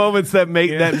are the moments that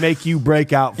make you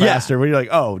break out faster. When you're like,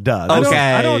 oh, duh. Okay.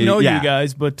 I don't know Yeah. you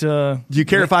guys, but Do you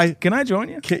care if I? can I join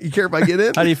you? You care if I get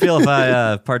in? How do you feel if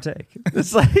I partake?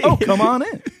 It's like, Oh, come on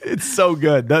in. It's so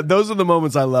good. Those are the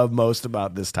moments I love most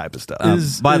about this type of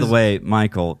stuff. by the way,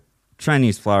 Michael,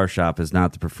 Chinese flower shop is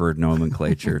not the preferred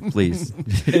nomenclature. Please,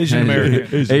 Asian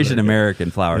American. Asian American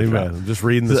flower Amen. shop. I'm just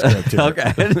reading the script here.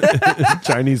 Okay.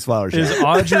 Chinese flower shop. Is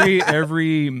Audrey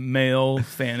every male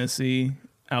fantasy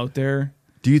out there?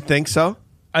 Do you think so?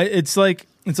 It's like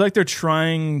they're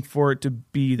trying for it to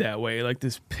be that way. Like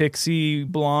this pixie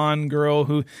blonde girl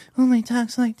who only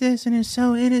talks like this and is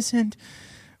so innocent.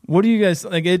 What do you guys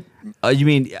like? It You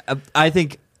mean? I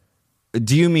think.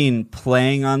 Do you mean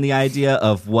playing on the idea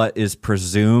of what is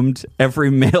presumed every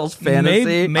male's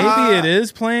fantasy? maybe it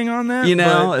is playing on that. You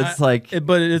know, but it's like.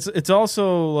 but it's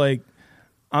also like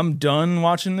I'm done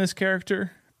watching this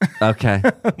character. Okay.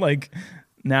 Like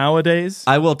nowadays.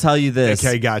 I will tell you this.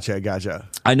 Okay, gotcha.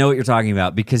 I know what you're talking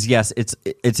about because yes, it's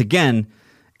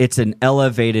an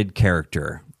elevated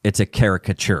character. It's a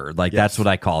caricature. Like that's what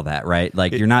I call that, right?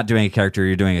 Like you're not doing a character,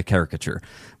 you're doing a caricature.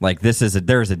 Like there's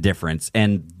a difference.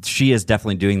 And she is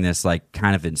definitely doing this like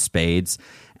kind of in spades.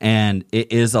 And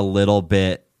it is a little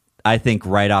bit, I think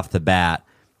right off the bat,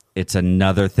 it's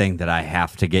another thing that I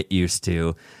have to get used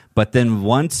to. But then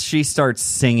once she starts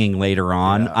singing later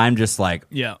on, I'm just like,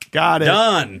 Yeah. Got it.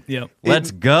 done. Yep.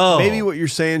 Let's go. Maybe what you're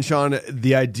saying, Sean,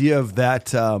 the idea of that,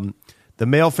 the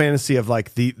male fantasy of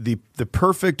like the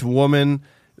perfect woman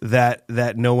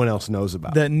that no one else knows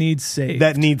about. That needs saved.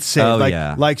 That needs saved. Oh, like,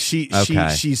 yeah. like Okay.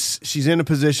 she's in a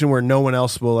position where no one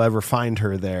else will ever find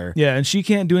her there. Yeah, and she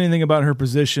can't do anything about her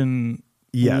position.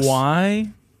 Yes.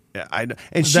 Why? Yeah, I know.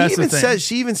 And That's the thing.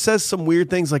 she even says some weird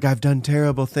things like, I've done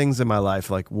terrible things in my life.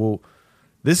 Like, well,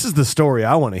 this is the story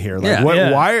I want to hear. Like, Yeah. what,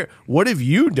 Yeah. what have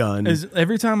you done?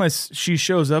 Every time she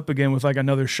shows up again with like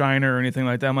another shiner or anything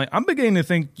like that, I'm like, I'm beginning to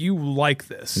think you like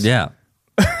this. Yeah.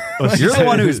 You're the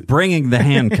one who's bringing the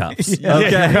handcuffs.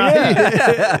 Okay.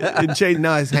 And Jay,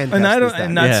 no, his handcuffs And I don't, this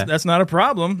time. and Yeah. that's not a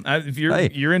problem. If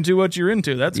you're into what you're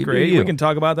into, that's You do great. you. We can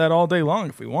talk about that all day long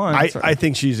if we want. I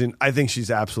think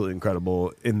she's absolutely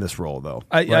incredible in this role, though.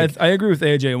 I Like, agree with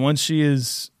AJ. Once she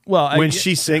is When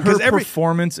she sings- 'cause her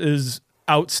performance is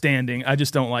outstanding. I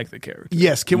just don't like the character.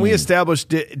 yes, can we establish?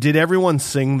 Did everyone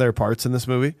sing their parts in this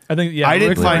movie? I think I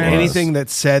didn't Rick find Moranis- anything that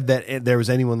said that there was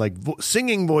anyone like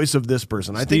singing voice of this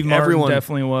person. I Steve think Martin everyone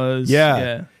definitely was.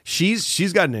 Yeah.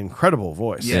 She's got an incredible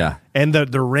voice. Yeah. And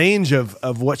the range of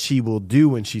what she will do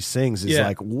when she sings is Yeah.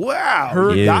 like, wow,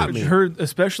 Her, you got me.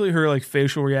 especially her like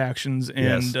facial reactions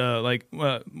and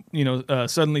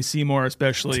Yes. suddenly Seymour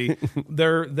especially,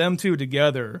 them two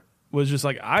together was just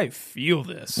like, I feel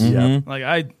this. Like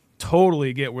I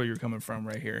totally get where you're coming from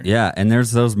right here. Yeah, and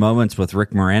there's those moments with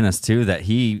Rick Moranis too that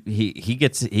he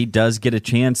does get a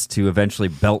chance to eventually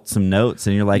belt some notes,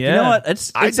 and you're like, you Yeah. know what?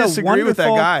 It's I a disagree with that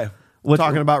wonderful- guy. What-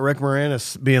 Talking about Rick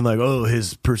Moranis being like, oh,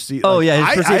 his perceived. Oh, like, yeah,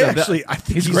 his perceived- I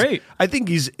think He's great. I think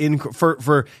he's in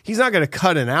for he's not going to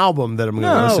cut an album that I'm going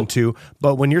to No. listen to.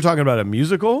 But when you're talking about a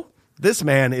musical, this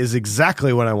man is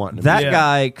exactly what I want. To That Yeah.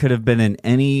 guy could have been in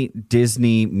any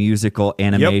Disney musical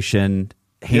animation,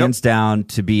 hands down,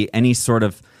 to be any sort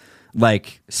of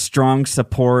like strong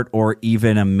support or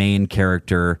even a main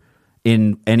character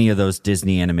in any of those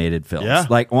Disney animated films. Yeah.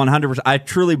 Like 100%. I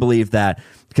truly believe that,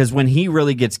 because when he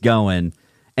really gets going,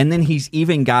 and then he's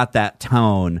even got that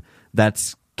tone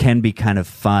that's can be kind of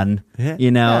fun, you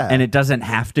know, Yeah. and it doesn't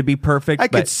have to be perfect. I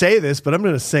but could say this, but I'm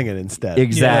going to sing it instead.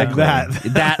 Exactly. Yeah,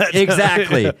 that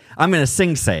exactly. I'm going to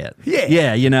say it. Yeah.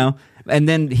 Yeah, you know. And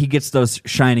then he gets those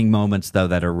shining moments though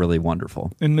that are really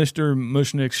wonderful. In Mr.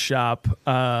 Mushnick's shop,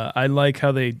 I like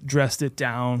how they dressed it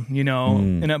down, you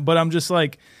know. But I'm just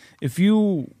like, if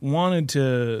you wanted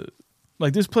to,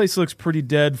 like, this place looks pretty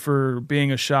dead for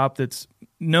being a shop that's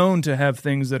known to have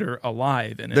things that are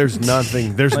alive in it. There's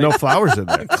nothing. There's no flowers in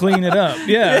there. Clean it up.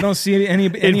 Yeah, I don't see any.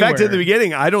 In fact, at the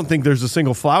beginning, I don't think there's a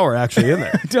single flower actually in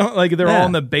there. don't like they're all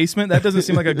in the basement. That doesn't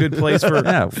seem like a good place for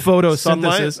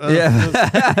photosynthesis.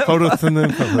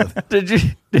 Photosynthesis.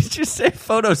 Did you say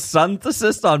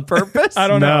photosynthesis on purpose? I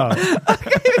don't know.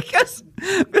 Because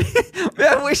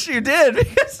I wish you did,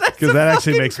 because That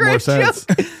actually makes more sense.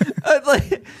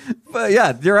 But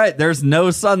yeah, you're right. There's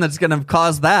no sun that's going to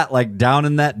cause that, like down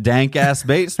in that dank ass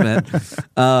basement.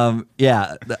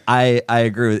 Yeah, I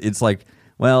agree. It's like,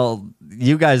 well,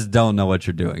 you guys don't know what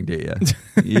you're doing, do you?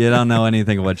 You don't know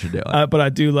anything of what you're doing. But I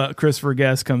do love Christopher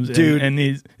Guest comes in, Dude. and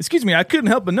he's, excuse me, I couldn't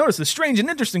help but notice a strange and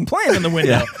interesting plant in the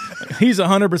window. He's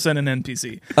 100% an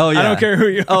NPC. Oh yeah, I don't care who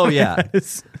you. Oh are. yeah,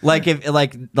 like if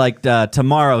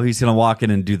tomorrow he's gonna walk in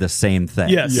and do the same thing.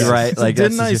 Yes. Right. Like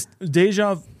Didn't that's I? just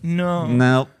Deja? No.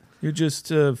 no. You're just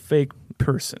a fake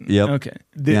person. Yep. Okay.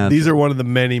 Yeah. These are one of the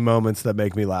many moments that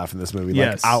make me laugh in this movie,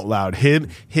 Yes. like out loud.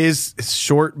 His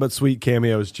short but sweet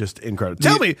cameo is just incredible.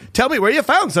 Tell me where you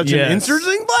found such Yes. an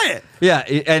interesting plant. Yeah,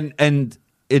 and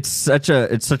it's such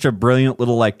a brilliant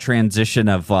little like transition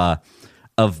of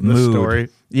mood. story.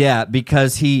 Yeah,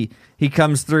 because he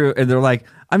comes through and they're like,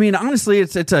 I mean, honestly,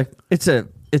 it's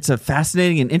a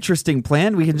fascinating and interesting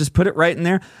plan. We can just put it right in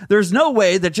there. There's no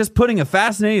way that just putting a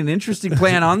fascinating and interesting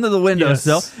plan onto the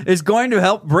windowsill is going to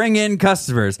help bring in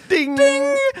customers. Ding.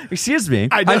 Excuse me.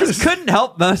 I I just noticed. couldn't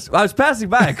help. I was passing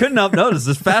by. I couldn't help notice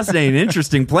this fascinating,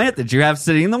 interesting plant that you have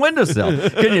sitting in the windowsill.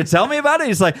 Can you tell me about it?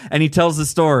 He's like, and he tells the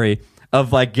story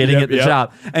of like getting at the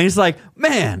shop, and he's like,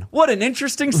 man, what an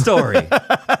interesting story.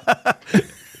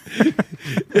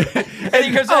 And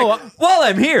he goes, like, while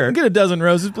I'm here, Get a dozen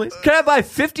roses, please. can I buy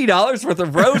 $50 worth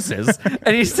of roses?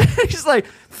 And he's like,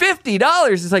 $50?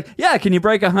 He's like, yeah, can you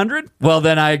break 100? Well,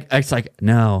 then I was like,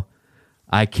 no,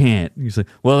 I can't. He's like,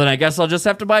 well, then I guess I'll just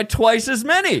have to buy twice as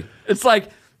many. It's like,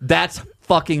 that's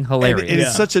fucking hilarious. And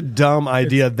it's such a dumb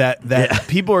idea that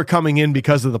people are coming in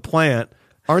because of the plant.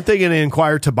 Aren't they going to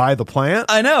inquire to buy the plant?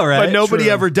 I know, right? But nobody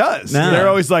ever does. No. They're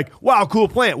always like, wow, cool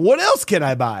plant. What else can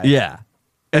I buy? Yeah.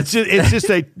 It's just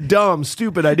a dumb,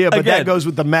 stupid idea, but Again, that goes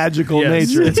with the magical Yes.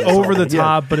 nature. It's over the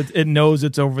top, but it knows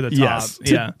it's over the top. Yes.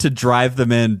 Yeah. To drive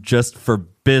them in just for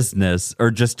business or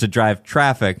just to drive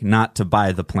traffic, not to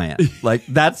buy the plant. Like,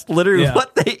 that's literally Yeah.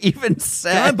 what they even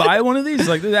said. Can I buy one of these?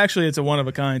 Like, actually, it's a one of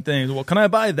a kind thing. Well, can I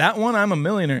buy that one? I'm a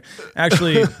millionaire.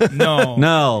 Actually, no.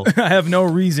 No. I have no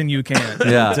reason you can't.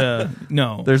 Yeah.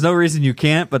 No. There's no reason you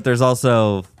can't, but there's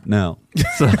also no.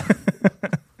 So,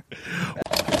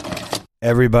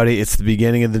 Everybody, it's the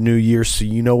beginning of the new year, so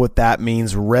you know what that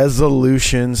means.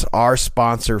 Resolutions. Our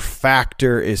sponsor,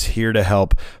 Factor, is here to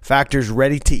help. Factor's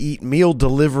ready-to-eat meal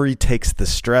delivery takes the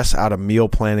stress out of meal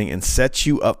planning and sets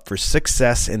you up for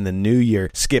success in the new year.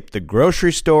 Skip the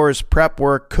grocery stores, prep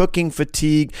work, cooking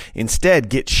fatigue. Instead,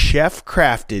 get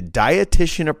chef-crafted,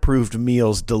 dietitian-approved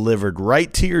meals delivered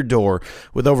right to your door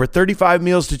with over 35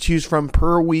 meals to choose from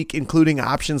per week, including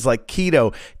options like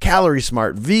keto, calorie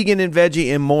smart, vegan and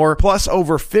veggie, and more. Plus,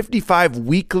 over 55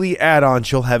 weekly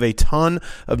add-ons, you'll have a ton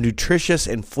of nutritious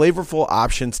and flavorful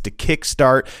options to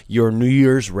kickstart your New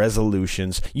Year's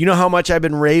resolutions. You know how much I've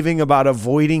been raving about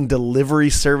avoiding delivery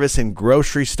service in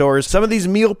grocery stores. Some of these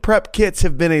meal prep kits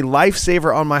have been a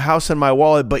lifesaver on my house and my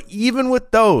wallet, but even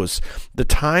with those, the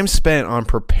time spent on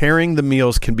preparing the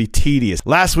meals can be tedious.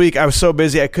 Last week, I was so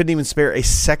busy I couldn't even spare a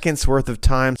second's worth of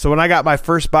time. So when I got my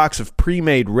first box of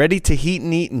pre-made, ready to heat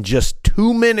and eat in just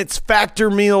 2 minutes Factor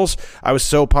meals, I was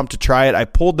so pumped to try it. I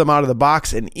pulled them out of the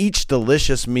box, and each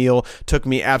delicious meal took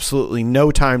me absolutely no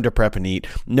time to prep and eat.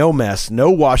 No mess, no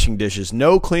washing dishes,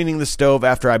 no cleaning the stove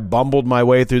after I bumbled my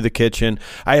way through the kitchen.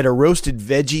 I had a roasted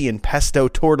veggie and pesto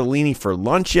tortellini for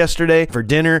lunch yesterday. For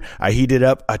dinner, I heated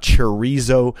up a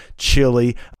chorizo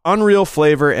chili. Unreal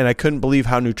flavor, and I couldn't believe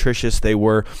how nutritious they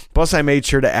were. Plus, I made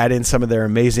sure to add in some of their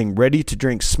amazing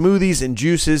ready-to-drink smoothies and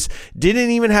juices. Didn't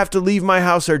even have to leave my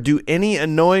house or do any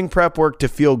annoying prep work to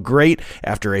feel great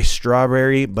after a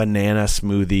strawberry banana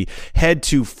smoothie. Head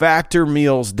to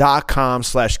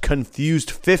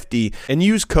factormeals.com/confused50 and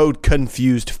use code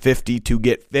confused50 to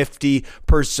get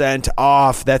 50%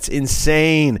 off. That's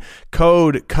insane.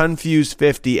 Code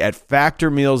confused50 at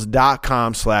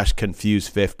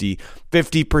factormeals.com/confused50.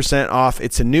 50% off.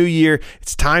 It's a new year.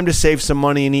 It's time to save some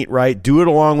money and eat right. Do it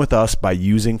along with us by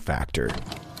using Factor.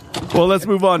 Well, let's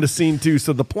move on to scene 2.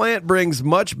 So the plant brings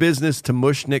much business to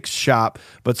Mushnick's shop,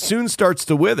 but soon starts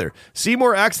to wither.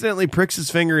 Seymour accidentally pricks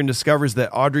his finger and discovers that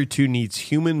Audrey 2 needs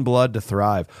human blood to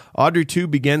thrive. Audrey 2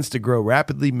 begins to grow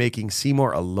rapidly, making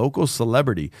Seymour a local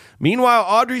celebrity. Meanwhile,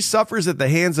 Audrey suffers at the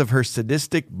hands of her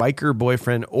sadistic biker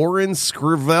boyfriend, Oren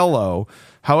Scrivello.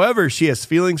 However, she has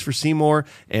feelings for Seymour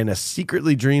and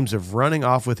secretly dreams of running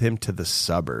off with him to the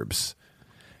suburbs.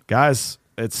 Guys,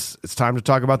 it's time to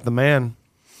talk about the man,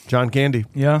 John Candy.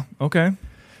 Yeah, okay.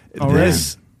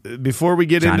 Before we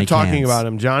get Johnny into talking Cans. about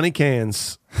him, Johnny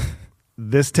Cans,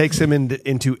 this takes him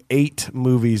into 8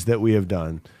 movies that we have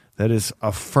done. That is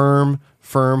a firm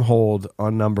hold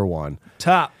on number 1.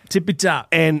 Tippy top.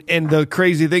 And the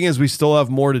crazy thing is we still have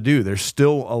more to do. There's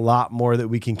still a lot more that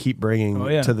we can keep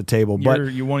bringing to the table.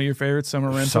 But You're one of your favorites, Summer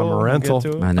Rental. Summer Rental. We'll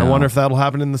get to it. I know. I wonder if that'll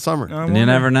happen in the summer. You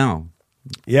never know.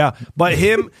 Yeah, but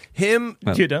him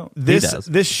You don't.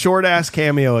 this short ass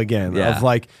cameo again Yeah. of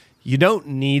like, you don't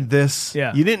need this.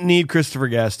 Yeah. You didn't need Christopher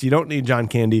Guest. You don't need John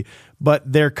Candy,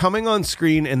 but they're coming on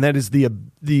screen, and that is the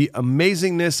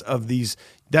amazingness of these.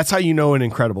 That's how you know an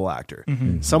incredible actor.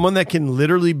 Mm-hmm. Someone that can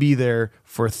literally be there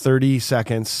for 30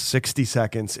 seconds, 60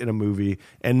 seconds in a movie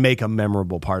and make a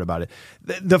memorable part about it.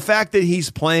 The fact that he's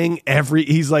playing every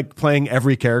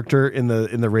character in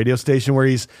the radio station, where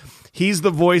he's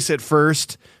the voice at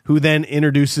first, who then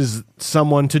introduces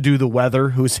someone to do the weather,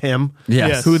 who's him.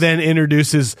 Yes. Who then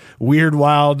introduces Weird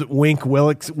Wild Wink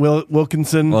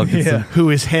Wilkinson, who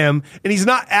is him. And he's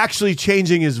not actually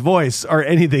changing his voice or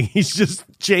anything. He's just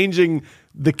changing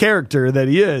the character that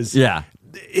he is. Yeah.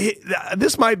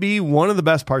 This might be one of the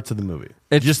best parts of the movie.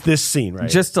 It's just this scene, right?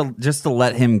 Just to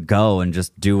let him go and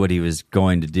just do what he was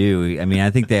going to do. I mean, I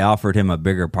think they offered him a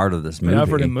bigger part of this movie. They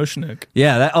offered him Mushnick.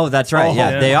 Yeah. That's right. Oh,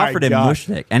 yeah. They my offered him God.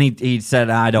 Mushnick, and he said,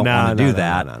 "I don't want to do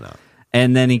that." No.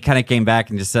 And then he kind of came back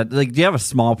and just said, "Like, do you have a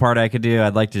small part I could do?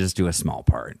 I'd like to just do a small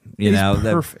part." You know,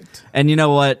 perfect. And you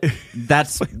know what?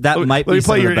 That might be Let me some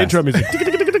play of your the best. intro music.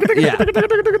 Yeah.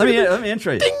 Let me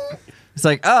intro you. It's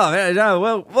like, oh, man, no,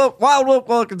 well, Wild Wilk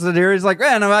Wilkinson here. He's like,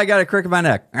 man, I got a crick in my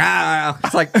neck.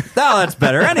 It's like, oh, that's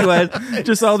better. Anyways.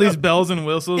 Just all these bells and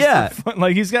whistles. Yeah.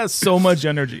 Like, he's got so much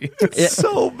energy. It's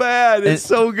so bad. It's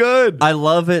so good. I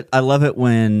love it. I love it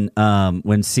when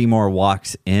Seymour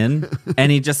walks in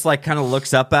and he just like kind of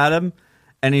looks up at him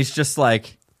and he's just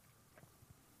like,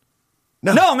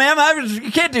 no, ma'am,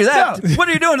 you can't do that. No. What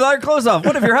are you doing? Let your clothes off.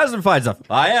 What if your husband finds out?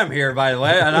 I am here, by the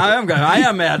way, and I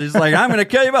am mad. He's like, I'm going to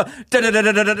kill you both.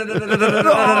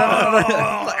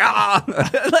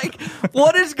 Like,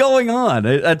 what is going on?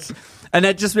 And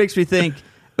that just makes me think,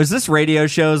 was this radio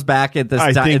shows back at this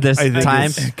time?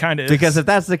 Kind of. Because if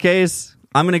that's the case,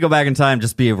 I'm going to go back in time,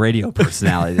 just be a radio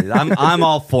personality. I'm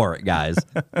all for it, guys.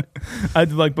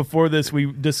 I'd like before this,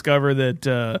 we discover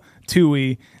that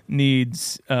Tui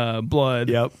needs blood.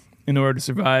 Yep. in order to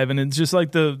survive, and it's just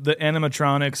like the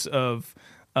animatronics of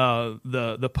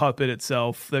the puppet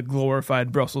itself, the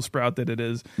glorified Brussels sprout that it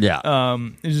is. Yeah.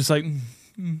 It's just like.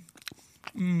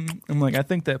 I'm like, I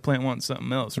think that plant wants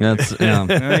something else. Right? That's yeah. You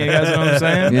guys know what I'm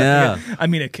saying? Yeah. I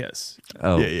mean, a kiss.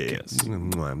 Oh, Kiss.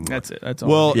 That's it. That's all.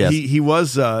 Well, Yes. he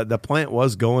was the plant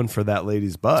was going for that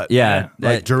lady's butt. yeah.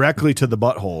 like directly to the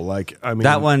butthole. Like I mean,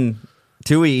 that one,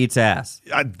 Tui eats ass.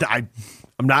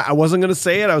 I wasn't going to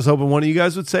say it. I was hoping one of you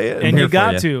guys would say it. and here you for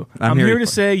got you. to. I'm I'm here here for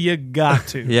to say you got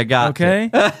to. You got to. okay?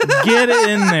 Get it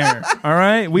in there. All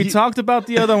right? We talked about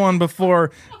the other one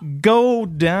before. Go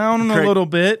down a Craig- little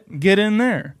bit. Get in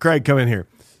there. Craig, come in here.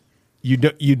 You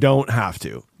don't have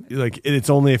to. Like it's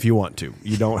only if you want to.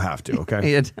 You don't have to.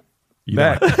 Okay. You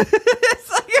Back. don't have to.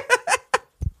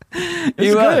 It's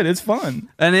You, good. It's fun.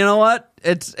 And you know what?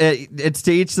 It's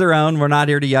to each their own. We're not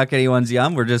here to yuck anyone's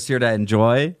yum. We're just here to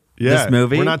enjoy Yeah, this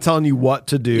movie. We're not telling you what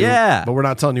to do. Yeah. but we're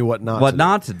not telling you what not. what to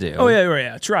not to do. Oh,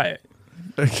 yeah. Try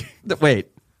it. Do. Wait.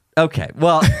 Okay.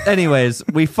 Well, anyways,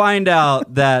 we find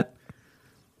out that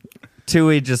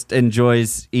Tui just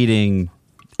enjoys eating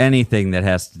anything that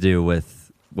has to do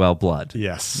with, well, blood.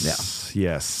 Yes.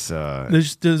 Yes.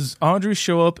 Does Audrey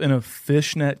show up in a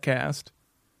fishnet cast?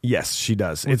 Yes, she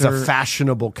does. With It's her- a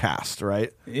fashionable cast,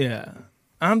 right? Yeah.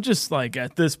 I'm just like,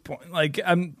 at this point, like,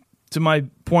 I'm to my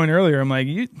point earlier, I'm like,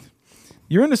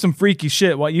 you're into some freaky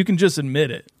shit. Well, you can just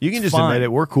admit it. You can It's just fine. admit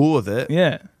it. We're cool with it.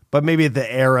 Yeah. But maybe at the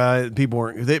era, people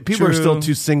weren't. People are True. still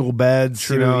two single beds.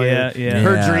 True, You know, yeah, yeah.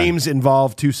 Her Yeah. dreams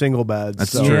involve two single beds.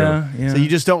 That's so, true. Yeah. So you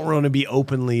just don't want to be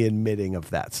openly admitting of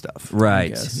that stuff.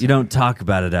 Right. guess. You don't talk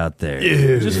about it out there.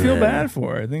 Just feel bad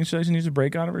for her. I think she needs to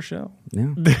break out of her shell.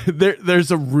 Yeah.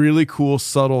 There's a really cool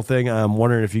subtle thing I'm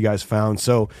wondering if you guys found.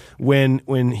 So when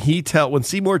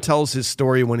Seymour tells his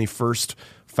story when he first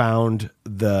found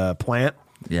the plant,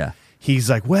 Yeah. he's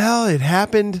like, well, it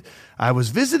happened. I was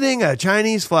visiting a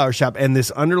Chinese flower shop, and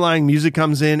this underlying music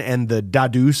comes in, and the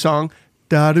Dadu song,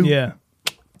 Dadu, Yeah.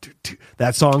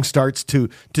 that song starts to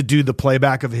do the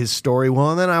playback of his story.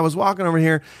 Well, and then I was walking over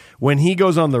here when he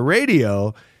goes on the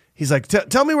radio. He's like,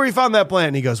 tell me where you found that plant.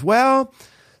 And he goes, well,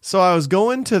 so I was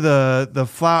going to the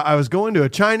flower. I was going to a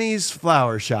Chinese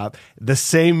flower shop. The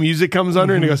same music comes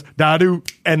under, and he goes Dadu,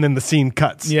 and then the scene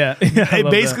cuts. Yeah. Yeah, I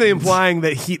love basically that. implying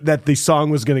that the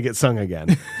song was going to get sung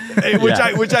again,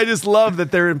 which I just love that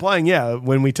they're implying. Yeah,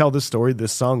 when we tell this story,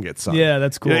 this song gets sung. Yeah,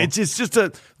 that's cool. You know, it's just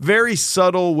a very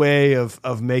subtle way of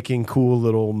making cool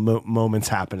little moments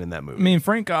happen in that movie. I mean,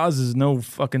 Frank Oz is no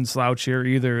fucking slouch here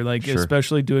either. Like,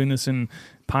 especially doing this in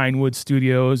Pinewood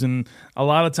Studios, and a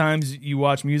lot of times you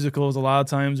watch musicals. A lot of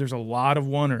times there's a lot of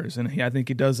oneers, and I think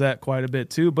he does that quite a bit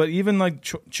too. But even like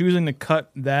choosing to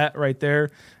cut that right there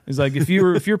is like if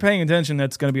you're paying attention,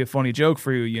 that's going to be a funny joke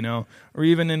for you, you know. Or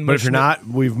even in But if you're not,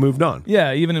 we've moved on.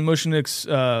 yeah, even in Mushnik's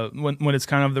when it's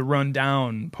kind of the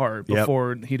rundown part Yep.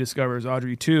 before he discovers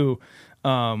Audrey 2,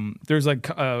 there's like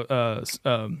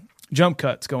jump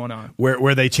cuts going on.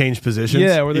 Where they change positions.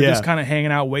 Yeah, where they're just kind of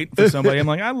hanging out waiting for somebody. I'm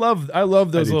like, I love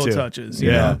those do little too. touches.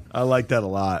 You Yeah, know? I like that a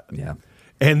lot. Yeah.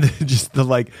 And just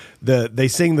they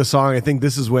sing the song. I think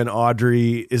this is when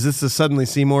Audrey, is this the Suddenly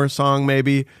Seymour song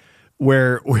maybe,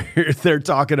 where they're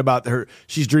talking about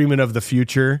she's dreaming of the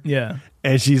future. Yeah.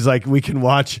 And she's like, we can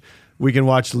watch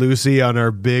Lucy on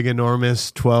our big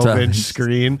enormous 12-inch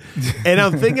screen. And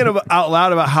I'm thinking out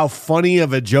loud about how funny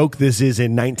of a joke this is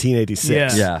in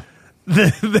 1986. Yeah.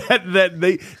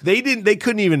 that they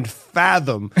couldn't even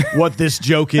fathom what this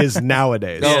joke is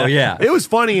nowadays. Oh, yeah. It was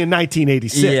funny in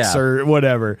 1986 Yeah. or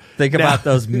whatever. Think about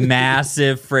those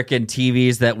massive freaking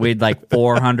TVs that weighed like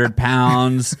 400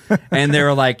 pounds, and they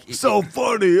were like, so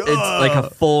funny. it's like a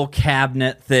full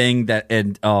cabinet thing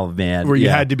oh man, where you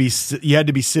yeah. had to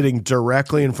be sitting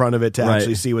directly in front of it to Right.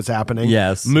 actually see what's happening.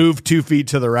 Yes. Move 2 feet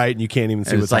to the right and you can't even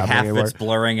see And what's it's like half happening of anymore. it's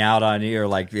blurring out on you, or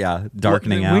like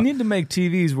darkening out. We need to make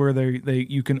TVs where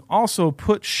you can also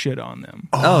put shit on them.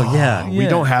 oh yeah, We Yeah.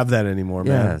 don't have that anymore,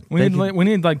 yeah. man. We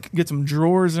need like get some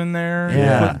drawers in there.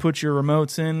 Yeah. Put your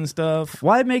remotes in and stuff.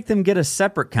 Why make them get a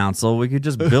separate console? We could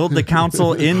just build the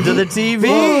console into the TV.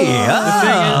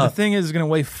 The thing is, it's going to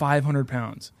weigh 500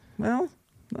 pounds. Well,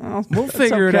 We'll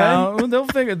figure it out.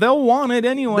 They'll want it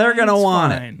anyway. They're gonna It's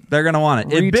want fine. it. They're gonna want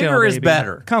it. Retail, Bigger is baby.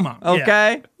 better. Come on.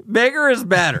 Okay, bigger is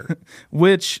better.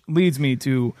 Which leads me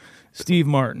to Steve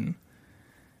Martin.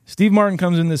 Steve Martin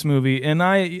comes in this movie, and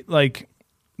I like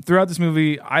throughout this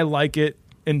movie, I like it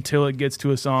until it gets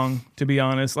to a song. To be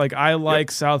honest, like I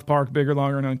like South Park, Bigger,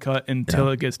 Longer, and Uncut until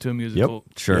it gets to a musical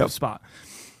Sure. spot.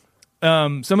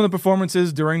 Some of the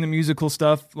performances during the musical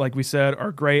stuff, like we said,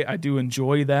 are great. I do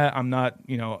enjoy that. I'm not,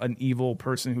 an evil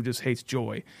person who just hates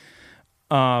joy.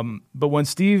 But when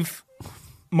Steve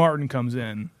Martin comes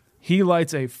in, he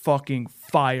lights a fucking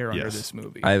fire under this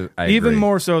movie. I Even agree.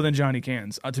 more so than Johnny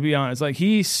Cans, to be honest. Like,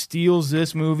 he steals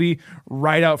this movie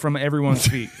right out from everyone's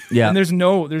feet. Yeah. And there's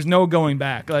no going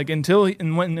back. Like,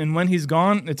 when he's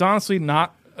gone, it's honestly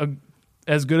not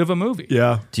as good of a movie.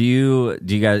 Yeah. Do you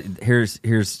guys?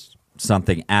 Here's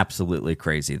something absolutely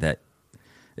crazy that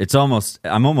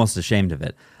I'm almost ashamed of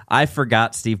it. I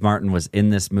forgot Steve Martin was in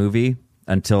this movie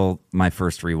until my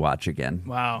first rewatch again.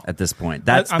 Wow. At this point,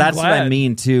 that's I'm what I glad.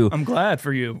 mean too. I'm glad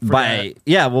for you. For By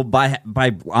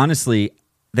honestly,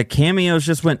 the cameos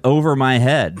just went over my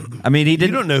head. I mean, he You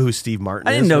didn't. don't know who Steve Martin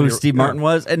is. I didn't know when who you're- Steve Martin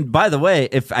was. And by the way,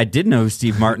 if I did know who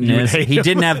Steve Martin You would is, hate he him.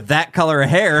 didn't have that color of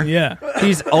hair. Yeah.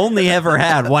 He's only ever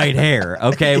had white hair,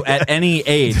 okay, at any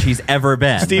age he's ever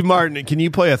been. Steve Martin, can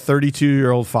you play a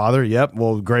 32-year-old father? Yep.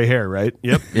 Well, gray hair, right?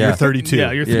 Yep. Yeah. You're 32.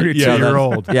 Yeah, you're 32. Yeah, So you're that's-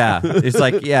 old. Yeah.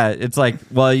 It's like,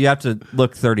 well, you have to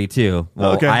look 32.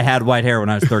 Well, Okay. I had white hair when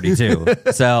I was 32.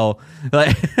 So,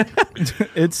 like,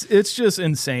 It's just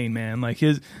insane, man. Like,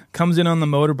 his comes in on the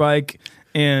motorbike,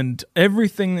 and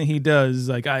everything that he does is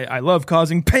like, I love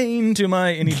causing pain to my,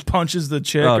 and he punches the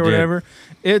chick Oh, or dude. whatever.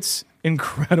 It's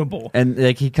incredible. and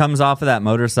like he comes off of that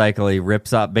motorcycle, he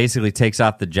rips off, basically takes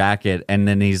off the jacket, and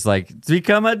then he's like,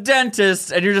 become a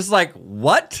dentist. And you're just like,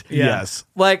 what? Yeah. Yes.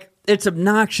 Like, it's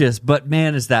obnoxious, but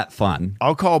man, is that fun.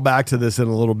 I'll call back to this in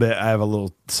a little bit. I have a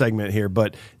little segment here,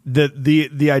 but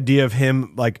the idea of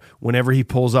him, like, whenever he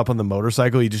pulls up on the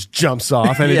motorcycle, he just jumps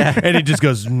off and it just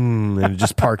goes and it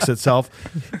just parks itself.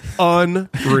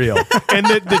 Unreal. And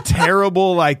the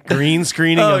terrible, like, green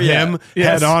screening of him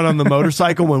head on the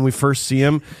motorcycle when we first see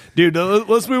him. Dude,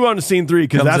 let's move on to scene 3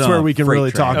 because Comes that's on where a we can freight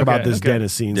really train. talk about Okay, this okay.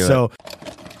 Dennis scene. Do it. So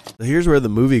here's where the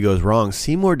movie goes wrong.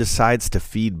 Seymour decides to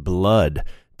feed blood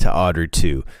to Audrey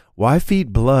 2. Why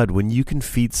feed blood when you can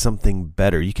feed something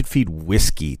better? You could feed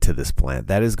whiskey to this plant.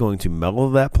 That is going to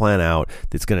mellow that plant out.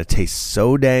 That's going to taste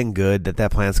so dang good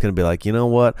that plant's going to be like, you know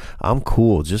what? I'm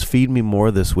cool. Just feed me more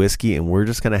of this whiskey and we're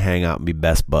just going to hang out and be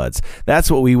best buds. That's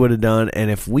what we would have done.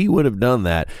 And if we would have done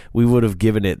that, we would have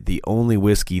given it the only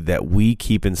whiskey that we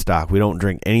keep in stock. We don't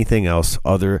drink anything else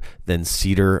other than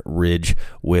Cedar Ridge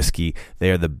whiskey. They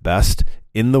are the best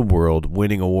in the world,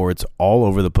 winning awards all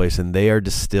over the place, and they are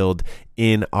distilled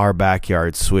in our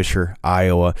backyard, Swisher,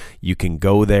 Iowa. You can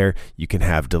go there, you can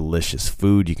have delicious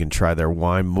food, you can try their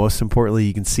wine. Most importantly,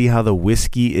 you can see how the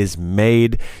whiskey is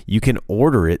made. You can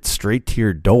order it straight to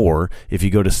your door if you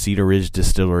go to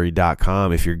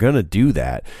cedarridgedistillery.com. If you're going to do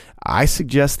that, I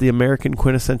suggest the American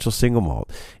Quintessential Single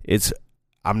Malt.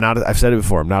 I've said it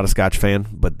before, I'm not a Scotch fan,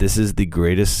 but this is the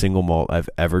greatest single malt I've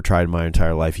ever tried in my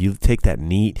entire life. You take that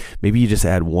neat, maybe you just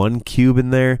add 1 cube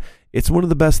in there. It's one of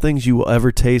the best things you will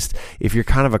ever taste. If you're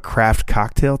kind of a craft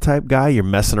cocktail type guy, you're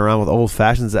messing around with old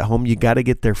fashions at home, you got to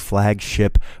get their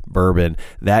flagship bourbon.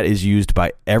 That is used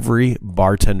by every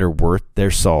bartender worth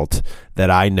their salt that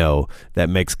I know that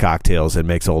makes cocktails and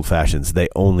makes old fashions. They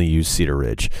only use Cedar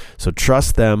Ridge. So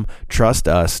trust them, trust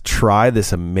us, try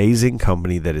this amazing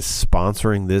company that is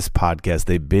sponsoring this podcast.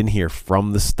 They've been here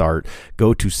from the start.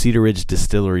 Go to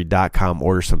cedarridgedistillery.com,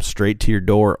 order some straight to your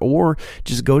door, or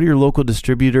just go to your local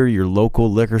distributor, your local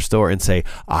liquor store, and say,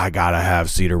 I gotta have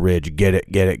Cedar Ridge. Get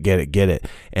it, get it, get it, get it.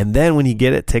 And then when you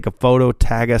get it, take a photo,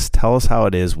 tag us, tell us how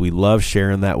it is. We love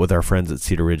sharing that with our friends at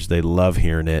Cedar Ridge. They love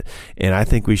hearing it. And I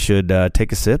think we should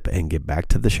take a sip and get back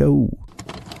to the show.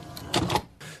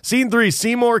 Scene 3,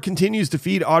 Seymour continues to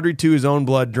feed Audrey to his own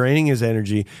blood, draining his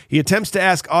energy. He attempts to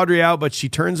ask Audrey out, but she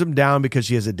turns him down because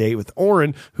she has a date with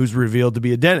Oren, who's revealed to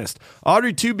be a dentist.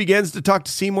 Audrey, too, begins to talk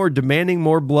to Seymour, demanding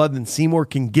more blood than Seymour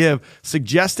can give,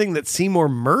 suggesting that Seymour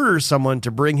murders someone to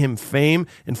bring him fame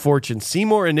and fortune.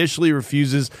 Seymour initially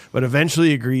refuses, but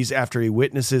eventually agrees after he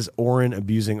witnesses Oren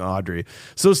abusing Audrey.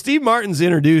 So Steve Martin's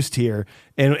introduced here,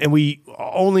 and we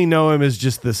only know him as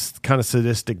just this kind of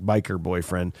sadistic biker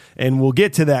boyfriend. And we'll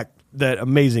get to that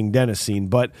amazing dentist scene.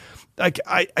 But like,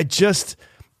 I just,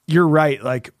 you're right.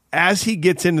 Like, as he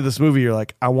gets into this movie, you're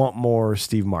like, I want more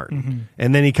Steve Martin. Mm-hmm.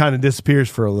 And then he kind of disappears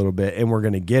for a little bit and we're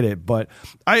going to get it. But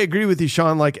I agree with you,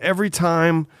 Sean. Like, every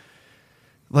time,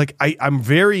 like, I'm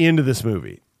very into this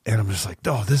movie and I'm just like,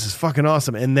 oh, this is fucking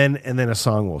awesome. And then a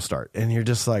song will start and you're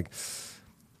just like,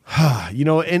 you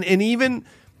know, and even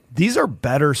these are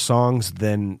better songs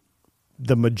than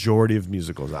the majority of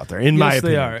musicals out there, in my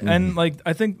opinion. They are. And like,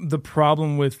 I think the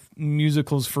problem with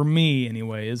musicals, for me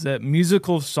anyway, is that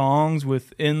musical songs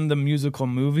within the musical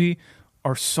movie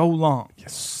are so long.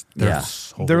 Yes, Yeah.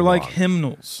 They're like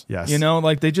hymnals. Yes. You know,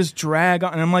 like they just drag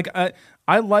on. And I'm like,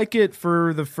 I like it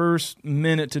for the first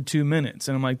minute to 2 minutes.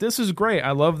 And I'm like, this is great.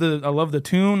 I love the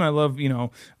tune. I love, you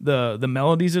know, the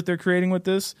melodies that they're creating with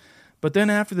this. But then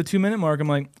after the 2 minute mark, I'm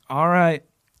like, all right.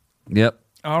 Yep.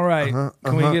 All right.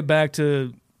 Can we get back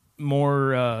to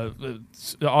more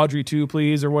Audrey 2,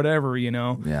 please, or whatever, you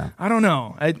know? Yeah. I don't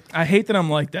know. I hate that I'm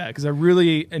like that because I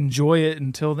really enjoy it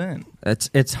until then.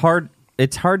 It's hard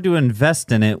to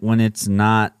invest in it when it's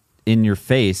not in your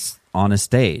face on a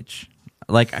stage.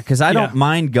 Like, because I don't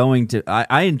mind going to,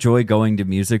 I enjoy going to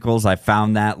musicals. I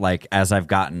found that, like, as I've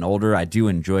gotten older, I do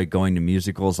enjoy going to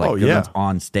musicals, like good ones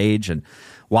on stage and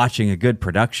watching a good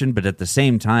production. But at the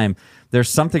same time, there's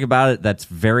something about it that's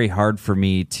very hard for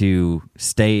me to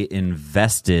stay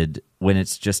invested when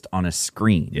it's just on a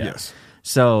screen. Yes.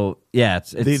 So, yeah,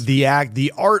 it's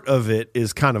the art of it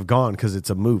is kind of gone because it's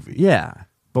a movie. yeah.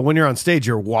 But when you're on stage,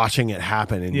 you're watching it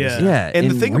happen. And Yeah. Yeah, and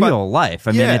in the thing real about life,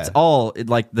 I mean, it's all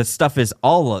like the stuff is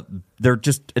all they're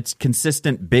just it's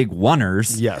consistent big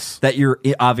oneers. Yes. that you're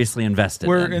obviously invested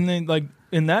in. And then, like,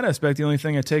 in that aspect, the only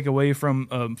thing I take away from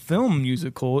a film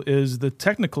musical is the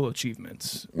technical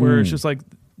achievements, where it's just like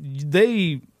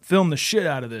they film the shit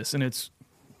out of this, and it's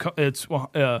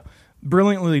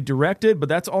brilliantly directed. But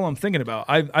that's all I'm thinking about.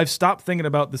 I've stopped thinking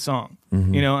about the song,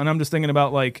 you know, and I'm just thinking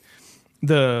about like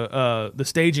the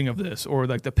staging of this, or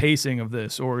like the pacing of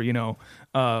this, or you know,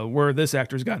 where this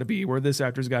actor's got to be, where this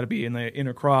actor's got to be, and they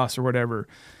intercross or whatever.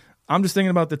 I'm just thinking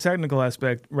about the technical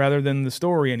aspect rather than the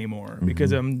story anymore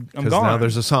because I'm gone. now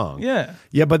there's a song. Yeah.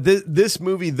 Yeah, but this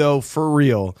movie, though, for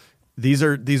real, these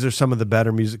are some of the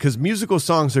better music, because musical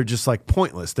songs are just like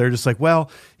pointless. They're just like,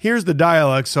 well, here's the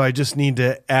dialogue, so I just need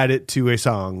to add it to a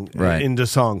song into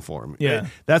song form. Yeah.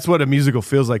 That's what a musical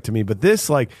feels like to me. But this,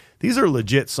 like, these are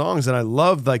legit songs, and I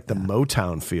love like the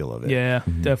Motown feel of it. Yeah,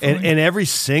 definitely. And every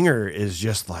singer is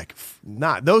just like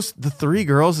the three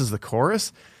girls as the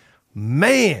chorus.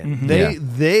 Man,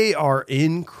 they are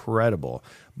incredible.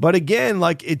 But again,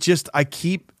 like, it just I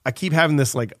keep having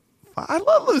this like, I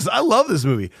love this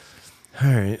movie. All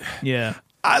right. Yeah.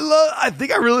 I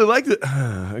think I really liked it.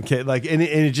 Okay, like, and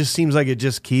it just seems like it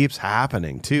just keeps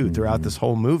happening too throughout this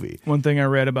whole movie. One thing I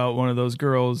read about one of those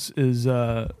girls is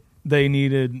they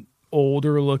needed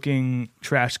older looking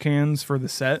trash cans for the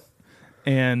set,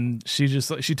 and she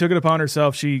took it upon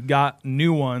herself. She got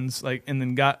new ones, like, and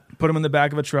then put them in the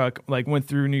back of a truck, like went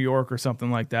through New York or something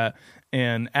like that,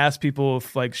 and asked people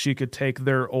if like she could take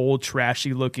their old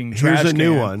trashy looking trash Here's a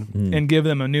new can one and give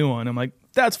them a new one. I'm like,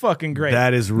 that's fucking great.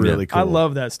 That is really cool. I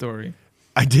love that story.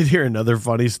 I did hear another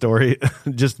funny story,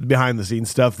 just behind the scenes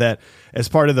stuff, that as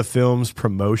part of the film's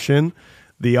promotion,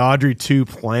 the Audrey 2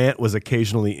 plant was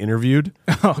occasionally interviewed.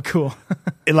 Oh, cool.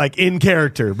 Like in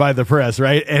character by the press,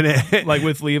 right? And Like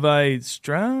with Levi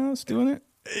Strauss doing it?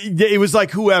 it was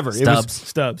like whoever.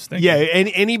 Stubbs. Thank Yeah, you. and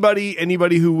anybody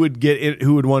who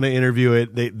would want to interview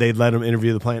it, they'd let him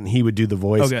interview the plant, and he would do the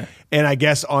voice. Okay. And I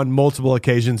guess on multiple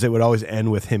occasions, it would always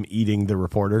end with him eating the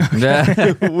reporter,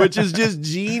 which is just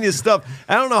genius stuff.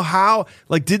 I don't know how.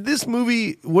 Like, did this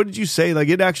movie? What did you say? Like,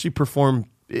 it actually performed.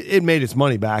 It made its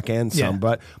money back and some,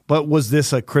 Yeah. but was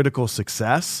this a critical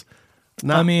success?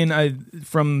 I mean,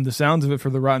 from the sounds of it, for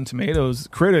the Rotten Tomatoes,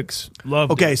 critics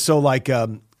loved it. Okay, so like,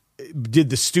 did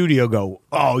the studio go,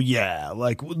 oh yeah,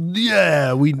 like,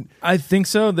 yeah, I think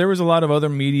so. There was a lot of other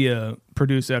media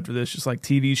produced after this, just like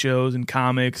TV shows and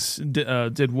comics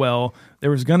did well. There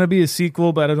was going to be a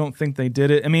sequel, but I don't think they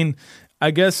did it. I mean,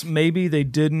 I guess maybe they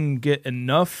didn't get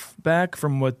enough back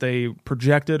from what they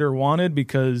projected or wanted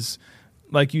because,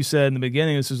 like you said in the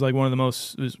beginning, this was like one of the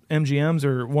most, it was MGM's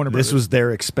or Warner Brothers. This was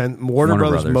their Warner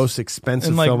Brothers' most expensive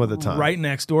and like film at the time. right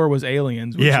next door was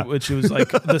Aliens, which was like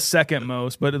the second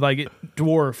most, but like it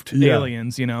dwarfed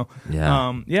Aliens, you know. Yeah.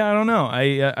 I don't know.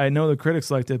 I know the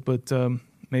critics liked it, but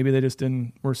maybe they just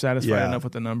were satisfied enough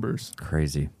with the numbers.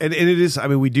 Crazy. And it is. I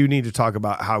mean, we do need to talk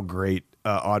about how great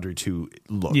Audrey 2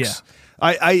 looks. Yeah.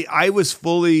 I was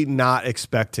fully not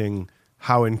expecting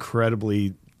how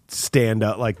incredibly stand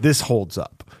up, like, this holds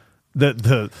up.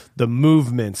 The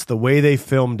movements, the way they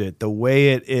filmed it, the way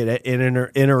it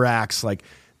interacts, like,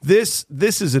 this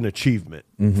is an achievement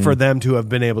for them to have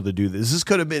been able to do this. This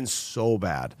could have been so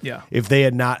bad if they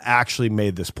had not actually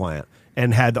made this plant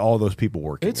and had all those people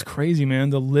working. It's crazy, man.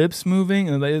 The lips moving,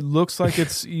 and it looks like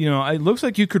it's, it looks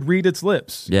like you could read its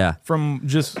lips. Yeah. From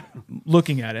just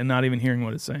looking at it and not even hearing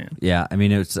what it's saying. Yeah, I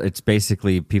mean, it's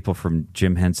basically people from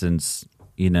Jim Henson's,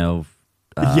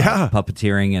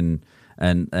 puppeteering, and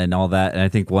and all that. And I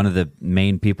think one of the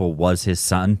main people was his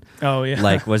son. Oh, yeah.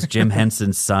 Like was Jim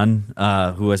Henson's son,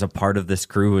 who was a part of this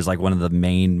crew, who was like one of the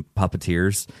main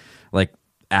puppeteers, like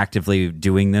actively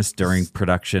doing this during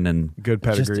production. And Good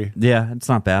pedigree. yeah, it's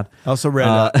not bad. I also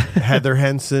read Heather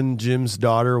Henson, Jim's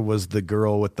daughter, was the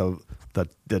girl with the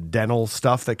dental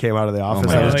stuff that came out of the office.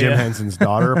 my That was God. Jim Yeah. Henson's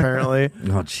daughter, apparently.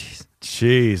 Oh, jeez.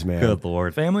 Jeez, man. Good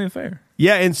Lord. Family affair.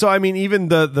 Yeah, and so I mean, even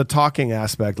the talking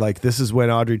aspect, like this is when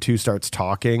Audrey 2 starts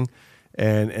talking,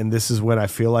 and this is when I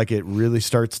feel like it really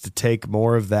starts to take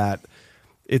more of that.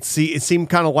 It seemed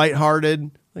kind of lighthearted,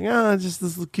 like just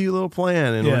this cute little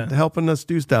plan and Yeah. helping us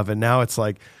do stuff, and now it's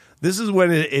like this is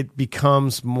when it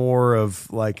becomes more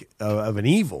of like of an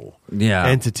evil Yeah.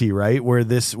 entity, right? Where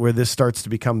this starts to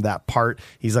become that part.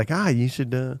 He's like, you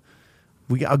should.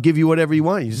 I'll give you whatever you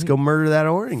want. You just go murder that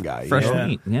Orin guy. Fresh you know?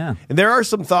 meat. Yeah. And there are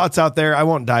some thoughts out there. I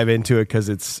won't dive into it because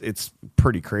it's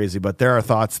pretty crazy. But there are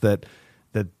thoughts that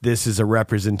this is a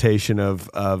representation of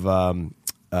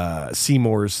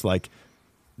Seymour's like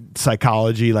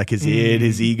psychology, like his id,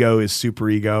 his ego, his super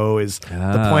ego, the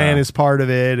plan is part of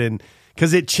it, and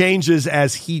because it changes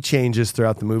as he changes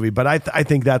throughout the movie. But I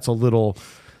think that's a little.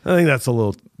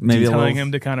 Maybe a Telling little.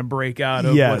 him to kind of break out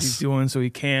of Yes. what he's doing so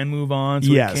he can move on,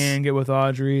 so Yes. he can get with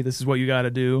Audrey. This is what you got to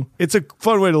do. It's a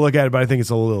fun way to look at it, but I think it's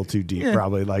a little too deep.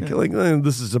 Probably like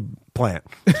this is a plan.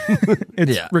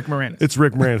 It's Yeah. Rick Moranis. It's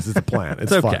Rick Moranis. It's a plan.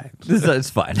 It's It's okay. fun. It's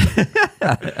fine.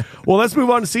 Well, let's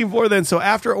move on to scene 4 then. So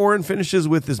after Orin finishes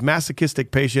with his masochistic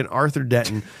patient, Arthur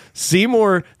Denton,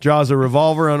 Seymour draws a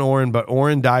revolver on Orin, but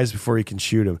Orin dies before he can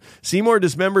shoot him. Seymour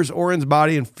dismembers Orin's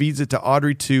body and feeds it to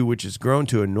Audrey 2, which has grown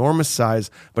to enormous size,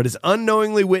 but is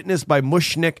unknowingly witnessed by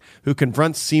Mushnick, who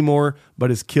confronts Seymour, but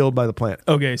is killed by the plant.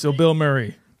 Okay, so Bill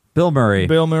Murray. Bill Murray,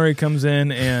 Bill Murray comes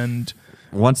in and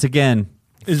once again,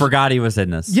 forgot he was in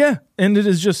this. and it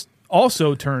is just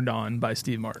also turned on by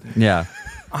Steve Martin. Yeah.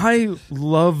 I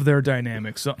love their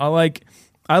dynamic. So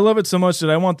I love it so much that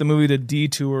I want the movie to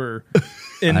detour know.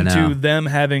 into them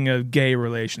having a gay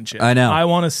relationship. I know. I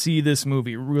want to see this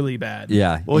movie really bad.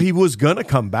 Yeah. Well, he was going to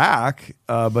come back,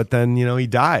 but then, he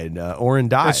died. Orin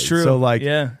died. That's true. So, like,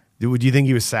 Yeah. do you think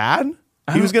he was sad?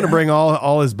 He was going to bring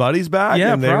all his buddies back,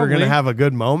 Yeah, and they were going to probably. have a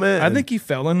good moment. I and think he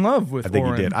fell in love with I think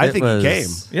Orin. he did. I think he came.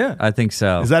 Yeah. I think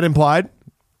so. Is that implied?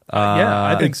 Yeah,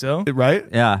 I think so. Right?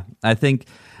 Yeah, I think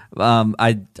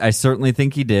I certainly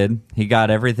think he did. He got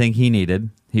everything he needed.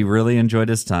 He really enjoyed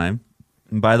his time.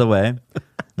 And by the way,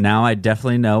 now I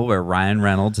definitely know where Ryan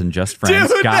Reynolds and Just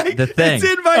Friends got the thing. It's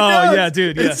in my Oh, notes. yeah,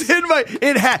 dude, yeah. It's in my.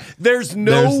 There's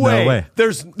no There's no way. way.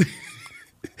 There's.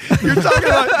 You're talking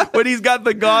about when he's got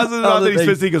the gauze in his mouth the and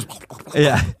he's thing. fisting, he goes.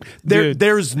 Yeah, Dude.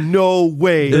 There's no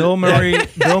way. Bill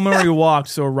Murray walked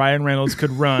so Ryan Reynolds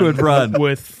could run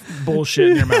with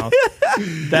bullshit in your mouth.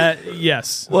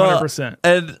 Yes, 100%.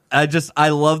 And I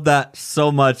love that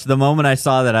so much. The moment I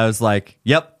saw that, I was like,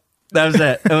 "Yep, that was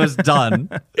it. It was done."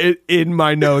 In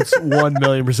my notes,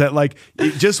 1,000,000%. Like,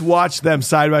 just watch them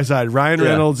side by side. Ryan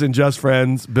Reynolds and Just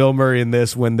Friends, Bill Murray in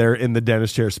this when they're in the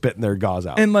dentist chair spitting their gauze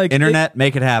out. And like Internet,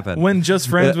 make it happen. when Just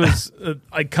Friends was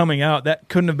like coming out, that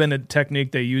couldn't have been a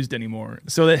technique they used anymore.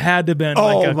 So it had to have been.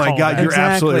 Oh like a my God, callback. you're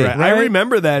absolutely right. Exactly, I right?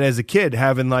 remember that as a kid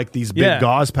having like these big Yeah.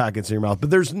 gauze packets in your mouth, but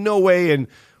there's no way in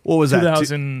what was that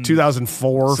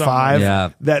 2004 or something. 5 Yeah.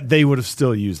 that they would have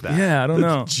still used that. Yeah, I don't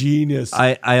know. Genius.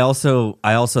 I also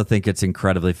think it's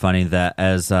incredibly funny that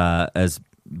as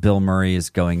Bill Murray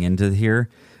is going into here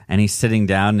and he's sitting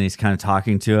down and he's kind of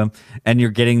talking to him and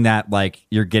you're getting that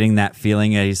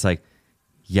feeling that he's like,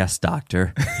 "Yes,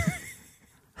 doctor."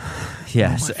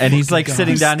 Yes. And he's like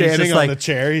sitting down and he's standing just on like the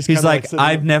chair. He's he's kinda like like, sitting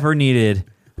 "I've up." never needed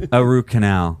a root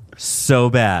canal so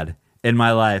bad in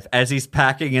my life," as he's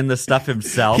packing in the stuff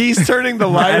himself. He's turning the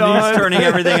light and on. he's turning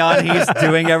everything on. He's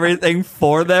doing everything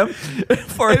for them.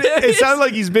 It sounds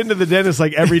like he's been to the dentist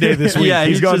like every day this week. Yeah,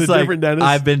 he's gone to just like, different dentists.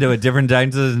 I've been to a different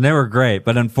dentist and they were great,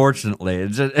 but unfortunately,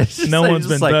 it's just No like- one's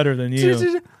just been like- better than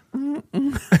you.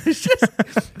 He's just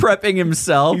prepping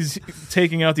himself. He's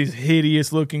taking out these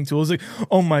hideous looking tools. Like,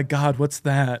 oh my God, what's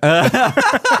that?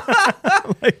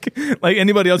 like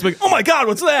anybody else, would be like, oh my God,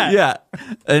 what's that? Yeah,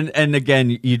 and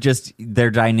again,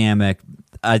 their dynamic.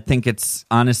 I think it's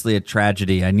honestly a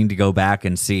tragedy. I need to go back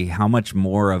and see how much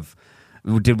more of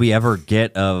did we ever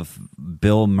get of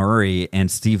Bill Murray and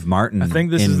Steve Martin. I think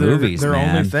this in is movies, their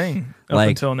man. only thing up Like,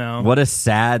 until now. What a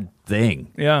sad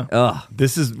thing. Yeah. Ugh.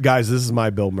 This is my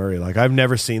Bill Murray. Like, I've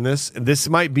never seen this. This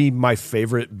might be my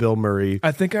favorite Bill Murray.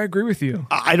 I think I agree with you.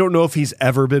 I don't know if he's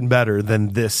ever been better than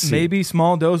this scene. Maybe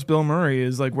small dose Bill Murray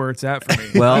is like where it's at for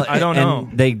me. Well, I don't know.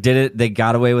 and they did it. They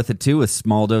got away with it too with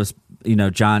small dose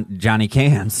Johnny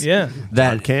Cans. Yeah.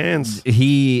 That John Cans.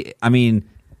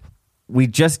 We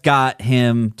just got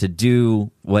him to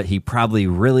do what he probably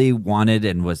really wanted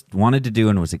to do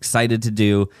and was excited to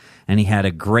do, and he had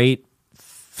a great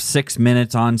 6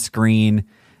 minutes on screen,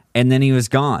 and then he was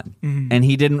gone. And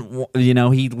he didn't,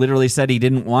 he literally said he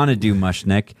didn't want to do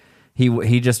Mushnik.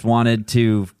 He just wanted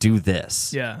to do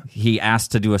this. Yeah. He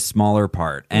asked to do a smaller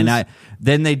part. And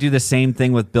then they do the same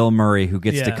thing with Bill Murray, who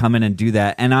gets to come in and do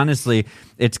that. And honestly,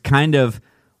 it's kind of,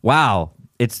 wow,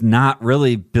 it's not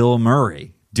really Bill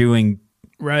Murray doing,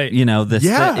 Right. this.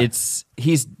 Yeah.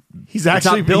 He's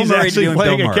actually Bill Murray doing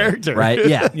playing Bill a Murray, character. right?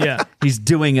 Yeah. Yeah. He's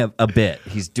doing a bit.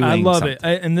 He's doing I love something.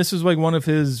 it. And this was like one of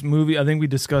his movie. I think we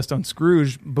discussed on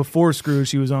Scrooge. Before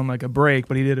Scrooge, he was on like a break,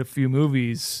 but he did a few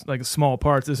movies, like small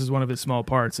parts. This is one of his small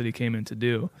parts that he came in to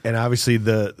do. And obviously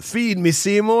the feed me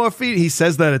Seymour, feed. He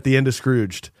says that at the end of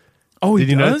Scrooged. Oh, he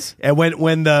Did you know? does? And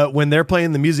when they're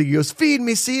playing the music, he goes, "Feed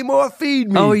me Seymour,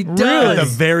 feed me." Oh, he At does. the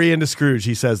very end of Scrooge,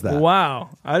 he says that. Wow.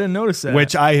 I didn't notice that.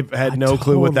 Which I had no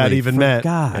clue what that totally even forgot.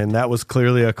 meant, and that was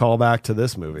clearly a callback to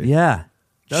this movie. Yeah.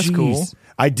 That's Jeez. cool.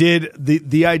 I did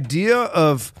the idea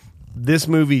of this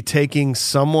movie taking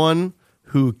someone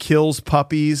who kills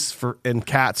puppies and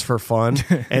cats for fun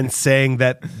and saying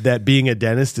that being a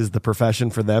dentist is the profession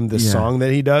for them. This song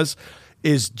that he does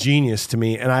is genius to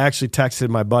me. And I actually texted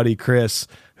my buddy Chris,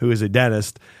 who is a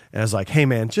dentist, and I was like, "Hey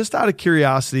man, just out of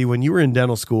curiosity, when you were in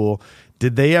dental school,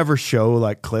 did they ever show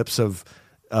like clips of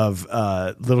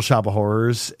Little Shop of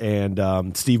Horrors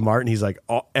and Steve Martin?" He's like,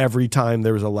 every time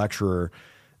there was a lecturer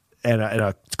and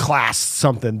a class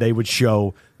something, they would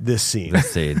show this scene.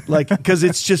 Like, because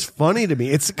it's just funny to me.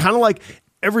 It's kind of like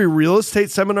every real estate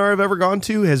seminar I've ever gone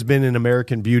to has been in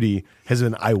American Beauty, has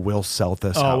been, I will sell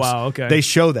this house. Wow, okay. They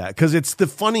show that because it's the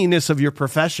funniness of your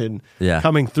profession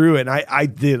coming through it. And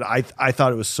I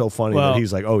thought it was so funny that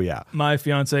he's like, "Oh yeah." My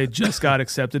fiance just got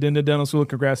accepted into dental school.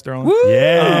 Congrats, darling.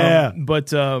 Yeah.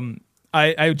 But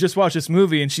I just watched this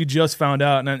movie and she just found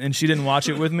out and she didn't watch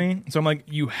it with me. So I'm like,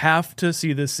 you have to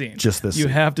see this scene. Just this You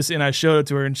scene. have to see. And I showed it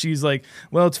to her and she's like,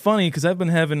 well, it's funny because I've been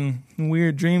having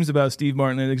weird dreams about Steve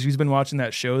Martin. And she's been watching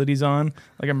that show that he's on,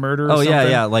 like a murder or something.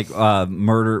 yeah. Like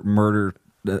murder.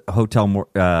 Hotel,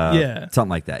 something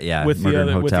like that. Yeah, With the Murder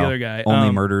other- Hotel. with the other guy.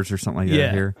 Only Murders or something like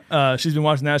that. Here, she's been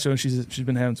watching that show and she's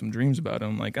been having some dreams about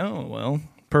him. I'm like, oh, well,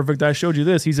 perfect. I showed you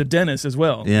this. He's a dentist as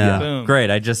well. yeah, Boom. great.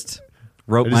 I just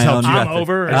wrote It my just own. helps you- I'm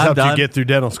over. It just I'm helped you done. get through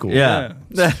dental school. Yeah.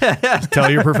 Tell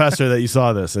your professor that you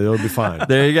saw this. It'll be fine.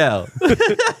 There you go.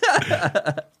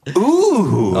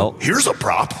 Ooh, Oh. here's a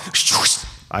prop.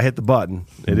 I hit the button.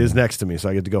 It is next to me, so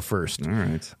I get to go first. All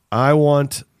right. I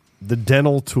want the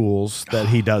dental tools that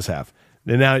he does have.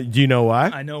 And now, do you know why?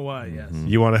 I know why, yes.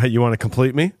 You want to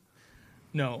complete me?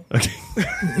 No. Okay.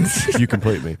 You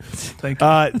complete me. Thank you.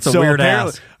 It's a weird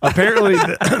ass. Apparently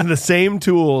the same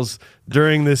tools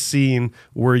during this scene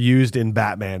were used in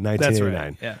Batman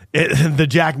 1989. That's right, The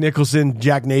Jack Nicholson,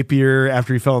 Jack Napier,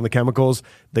 after he fell in the chemicals,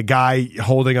 the guy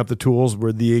holding up the tools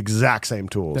were the exact same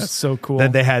tools. That's so cool.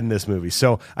 That they had in this movie.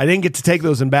 So I didn't get to take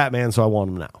those in Batman, so I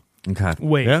want them now. Okay.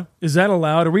 Wait, Yeah. is that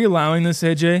allowed? Are we allowing this,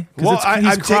 AJ? Well, Because I'm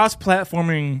he's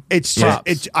cross-platforming. It's props.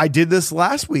 just I did this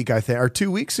last week, I think, or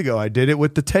 2 weeks ago. I did it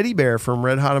with the teddy bear from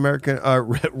Red Hot American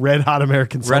Summer. Red Hot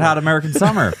American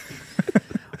Summer.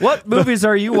 What movies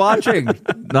are you watching?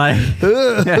 Like,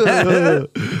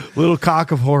 Little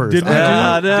Cock of Horrors. Did we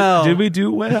no. Did we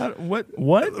do Wet Hot? What?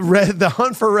 The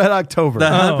Hunt for Red October. the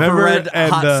Hunt for Remember? Red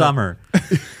And, Hot Summer.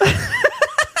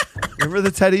 Remember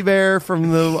the teddy bear from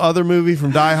the other movie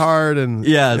from Die Hard? And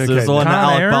Yes, there's the one that Con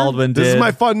Alec Air? Baldwin did. This is my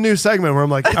fun new segment where I'm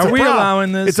like, Are we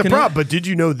allowing this? It's a Can prop, it- but did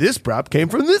you know this prop came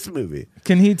from this movie?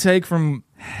 Can he take from?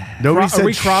 Nobody Are said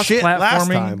we shit last cross-platforming?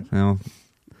 time. No.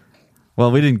 Well,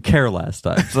 we didn't care last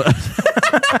time. So.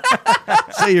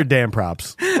 Say your damn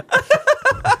props.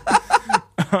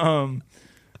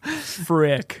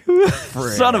 Frick.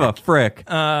 Son of a frick.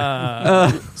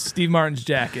 Steve Martin's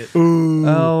jacket.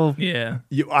 Oh. Yeah.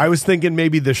 I was thinking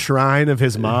maybe the shrine of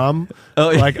his mom, Oh,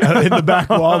 yeah. like in the back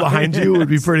wall behind you, would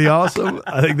be pretty awesome.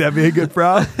 I think that'd be a good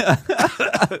prop.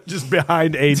 Just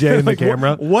behind AJ and the Like,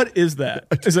 camera. what is that?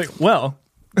 It's like, well,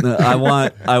 I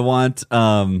want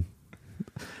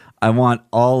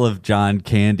all of John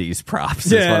Candy's props.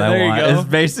 Is Yeah, what I there you want. go. It's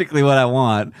basically what I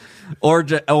want, or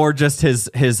just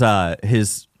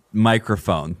his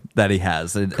microphone that he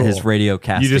has, his radio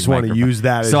casting. You just want to microphone. use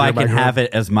that as so your I can microphone? have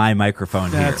it as my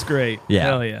microphone. that's here. great. Yeah.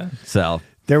 Hell yeah. So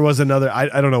There was another,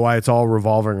 I don't know why it's all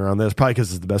revolving around this, probably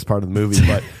because it's the best part of the movie,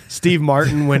 but Steve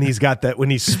Martin, when he's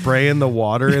spraying the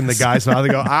water in the guy's mouth,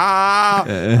 they go,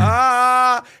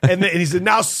 and then he said,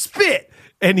 now spit.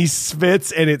 and he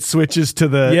spits and it switches to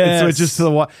the Yes. it switches to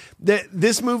the water.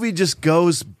 This movie just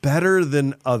goes better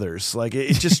than others. Like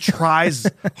it just tries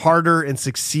harder and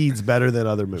succeeds better than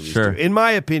other movies Sure. do. In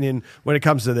my opinion, when it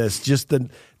comes to this, just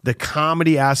the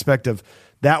comedy aspect of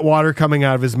that water coming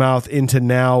out of his mouth into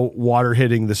now water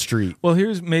hitting the street. Well,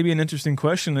 here's maybe an interesting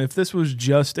question. If this was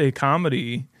just a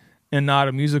comedy and not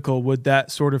a musical, would that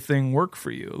sort of thing work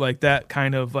for you? Like that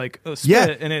kind of like a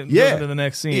spit and it goes into the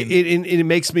next scene. It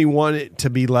makes me want it to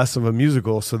be less of a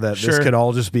musical so that this Sure. could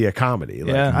all just be a comedy.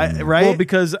 Like, yeah. right? Well,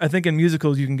 because I think in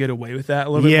musicals you can get away with that a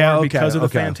little bit Yeah, more okay, because of the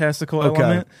okay. fantastical Okay.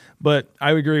 element. But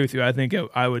I agree with you. I think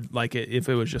I would like it if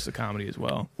it was just a comedy as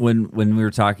well. When we were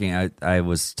talking, I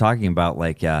was talking about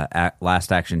like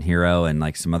Last Action Hero and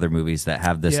like some other movies that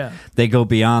have this. Yeah. They go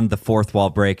beyond the fourth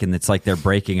wall break, and it's like they're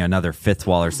breaking another fifth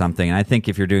wall or something. And I think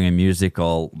if you're doing a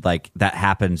musical, like that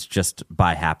happens just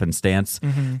by happenstance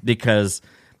because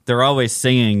they're always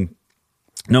singing,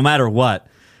 no matter what.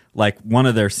 Like one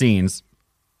of their scenes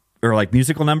or like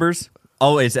musical numbers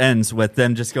always ends with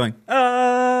them just going.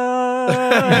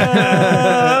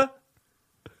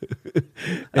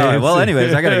 All right. Well,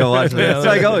 anyways, I gotta go watch this. It's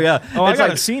like, oh yeah, Oh, I it's got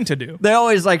like, a scene to do. they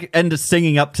always like end up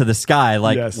singing up to the sky.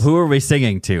 Like, Yes. who are we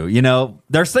singing to? You know,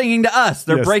 they're singing to us.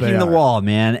 They're Yes, breaking they the are. wall,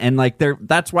 man. And like,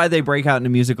 that's why they break out into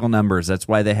musical numbers. That's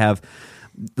why they have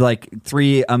like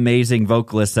three amazing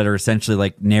vocalists that are essentially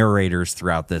like narrators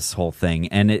throughout this whole thing.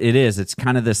 And it's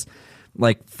kind of this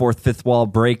like fourth, fifth wall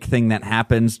break thing that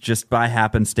happens just by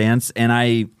happenstance. And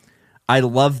I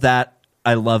love that.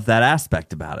 I love that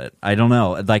aspect about it. I don't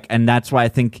know. Like, and that's why I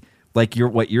think like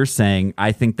what you're saying,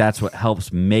 I think that's what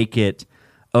helps make it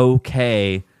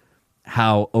okay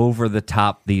how over the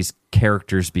top these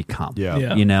characters become.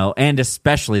 Yeah. You know, and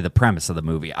especially the premise of the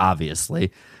movie,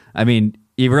 obviously. I mean,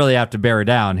 you really have to bear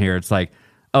down here. It's like,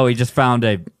 oh, he just found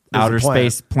a outer plant.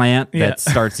 space plant Yeah. that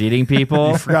starts eating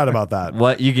people. Forgot about that.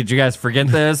 What you guys forget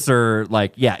this? Or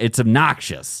like, yeah, it's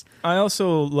obnoxious. I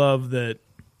also love that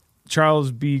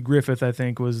Charles B. Griffith, I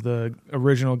think, was the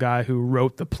original guy who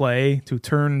wrote the play to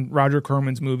turn Roger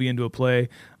Corman's movie into a play.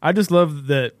 I just love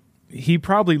that he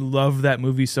probably loved that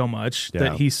movie so much Yeah.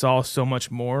 that he saw so much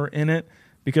more in it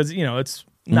because, you know, it's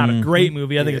not a great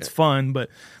movie. I think it's fun, but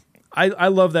I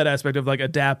love that aspect of like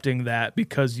adapting that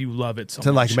because you love it so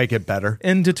To much. like make it better.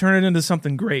 And to turn it into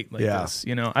something great like Yeah. this.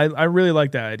 You know, I really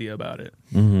like that idea about it.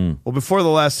 Well, before the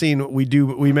last scene, we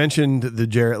mentioned the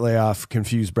Jarrett Layoff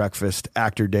Confused Breakfast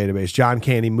actor database. John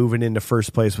Candy moving into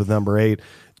first place with number 8.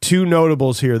 Two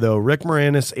notables here, though. Rick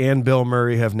Moranis and Bill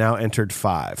Murray have now entered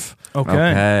 5.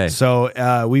 Okay.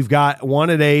 So we've got 1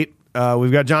 at 8.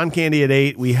 We've got John Candy at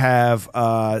 8. We have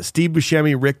Steve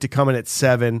Buscemi, Rick to come in at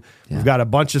 7. Yeah. We've got a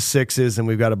bunch of 6s and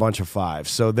we've got a bunch of 5s.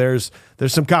 So there's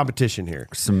some competition here.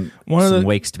 Some One of the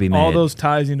wakes to be made. All those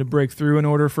ties need to break through in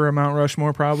order for a Mount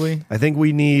Rushmore, probably. I think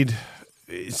we need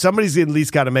somebody's at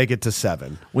least got to make it to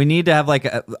 7. We need to have like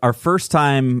our first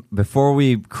time before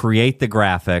we create the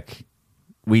graphic.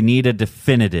 We need a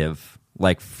definitive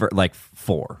like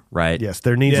 4, right? Yes,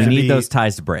 there needs We to need be those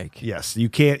ties to break. Yes, you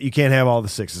can't have all the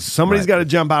 6s. Somebody's Right. got to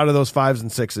jump out of those 5s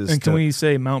and 6s. And can to we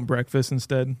say Mount Breakfast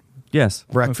instead? Yes.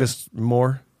 breakfast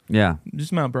more? Yeah.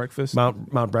 Just Mount Breakfast. Mount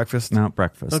Breakfast? Mount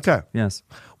breakfast. Okay. Yes.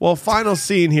 Well, final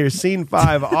scene here. Scene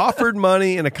 5. Offered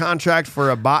money and a contract for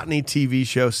a botany TV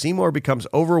show, Seymour becomes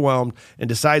overwhelmed and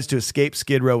decides to escape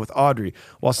Skid Row with Audrey.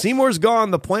 While Seymour's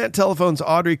gone, the plant telephones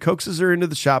Audrey, coaxes her into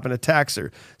the shop, and attacks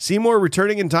her. Seymour,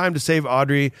 returning in time to save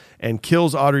Audrey, and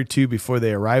kills Audrey too before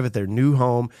they arrive at their new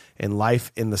home and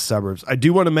life in the suburbs. I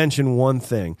do want to mention one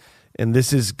thing, and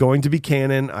this is going to be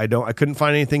canon. I couldn't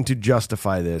find anything to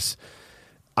justify this.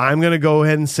 I'm going to go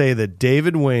ahead and say that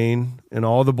David Wayne and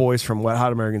all the boys from Wet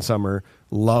Hot American Summer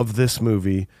love this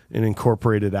movie and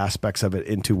incorporated aspects of it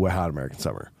into Wet Hot American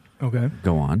Summer. Okay.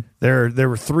 Go on. There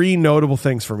were 3 notable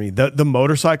things for me. The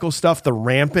motorcycle stuff, the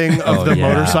ramping of the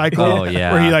yeah. motorcycle, Oh,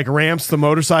 yeah. where he like ramps the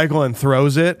motorcycle and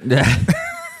throws it.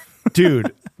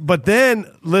 Dude, but then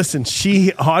listen,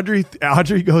 Audrey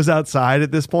goes outside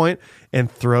at this point and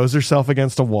throws herself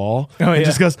against a wall and yeah.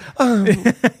 just goes, oh.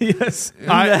 Yes.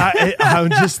 I'm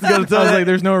just going to I tell was you. like,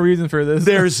 there's no reason for this.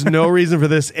 There's no reason for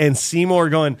this. And Seymour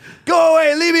going, go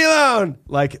away, leave me alone.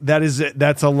 Like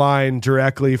that's a line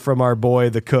directly from our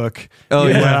boy, the cook. Oh,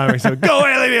 in yeah. Wet Hot American Summer. Go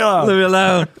away, leave me alone. Leave me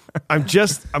alone.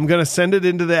 I'm going to send it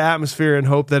into the atmosphere and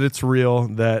hope that it's real,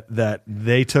 that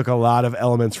they took a lot of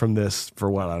elements from this for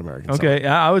Wet Hot American Summer. Okay,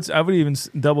 I would even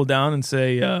double down and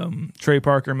say Trey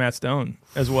Parker, Matt Stone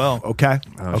as well. Okay.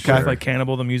 Oh, okay. sure. Like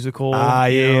Cannibal the Musical. Yeah,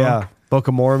 you know. yeah. Book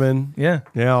of Mormon. Yeah.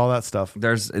 Yeah, all that stuff.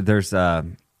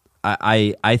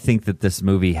 I think that this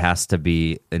movie has to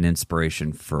be an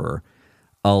inspiration for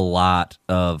a lot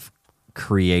of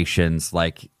creations.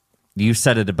 Like you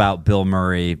said it about Bill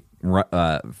Murray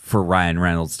for Ryan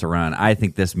Reynolds to run. I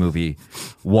think this movie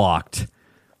walked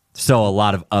so a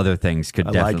lot of other things could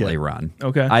definitely run.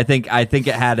 Okay. I think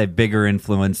it had a bigger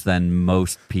influence than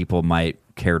most people might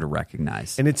care to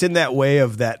recognize. And it's in that way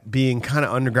of that being kind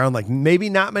of underground. Like maybe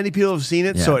not many people have seen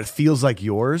it, so it feels like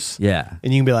yours. Yeah.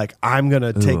 And you can be like, I'm going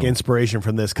to take inspiration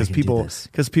from this because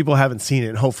people haven't seen it,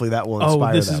 and hopefully that will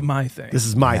inspire them. This is my thing. This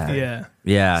is my thing. Yeah.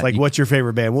 Yeah. It's like, what's your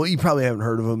favorite band? Well, you probably haven't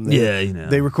heard of them.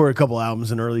 They recorded a couple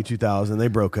albums in early 2000. They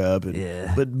broke up.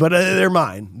 And, But they're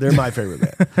mine. They're my favorite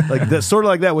band. Like that, sort of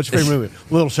like that. What's your favorite movie?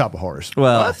 Little Shop of Horrors.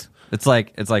 Well, what? It's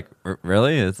like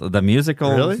really? It's the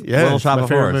musical Really? Yeah. Little it's Shop my of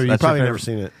favorite Horrors. movie. That's You've probably your never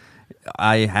favorite? seen it.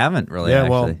 I haven't really, Yeah, actually.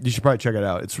 well, you should probably check it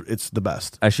out. It's the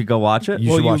best. I should go watch it? You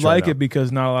Well, should you watch it like right now. it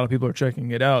because not a lot of people are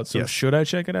checking it out. So Yes. should I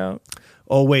check it out?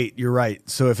 Oh, wait, you're right.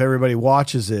 So if everybody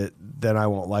watches it, then I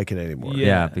won't like it anymore.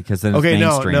 Yeah, because then it's Okay,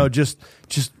 mainstream. no, just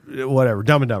whatever.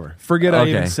 Dumb and Dumber. Forget I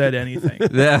Okay. even said anything.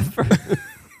 Yeah.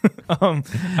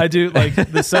 I do like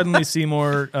the Suddenly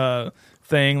Seymour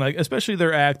thing, like especially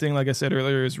their acting, like I said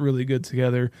earlier, is really good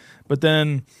together. But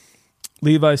then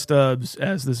Levi Stubbs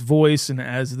as this voice and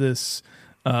as this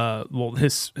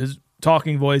his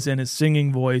talking voice and his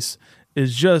singing voice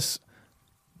is just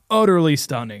utterly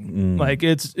stunning. Like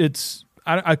it's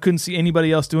I couldn't see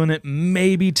anybody else doing it.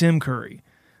 Maybe Tim Curry.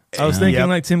 I was thinking Yep.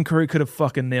 like Tim Curry could have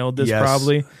fucking nailed this Yes.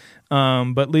 probably.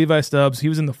 But Levi Stubbs, he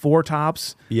was in the Four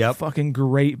Tops. Yep. Fucking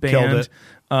great band. Killed it.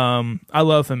 I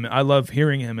love him. I love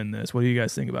hearing him in this. What do you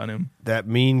guys think about him? That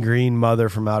mean green mother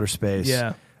from outer space.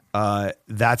 Yeah.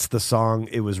 That's the song.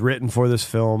 It was written for this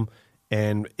film,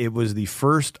 and it was the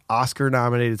first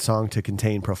Oscar-nominated song to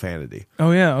contain profanity.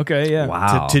 Oh yeah. Okay. Yeah.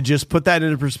 Wow. To just put that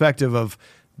into perspective of,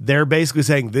 they're basically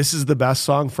saying this is the best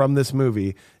song from this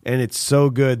movie, and it's so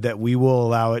good that we will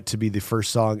allow it to be the first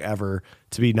song ever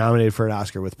to be nominated for an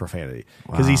Oscar with profanity.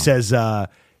 Because he says,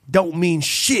 "Don't mean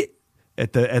shit"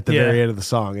 at the very end of the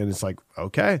song, and it's like,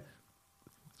 okay,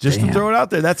 just to throw it out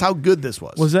there. That's how good this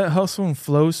was. Was that Hustle and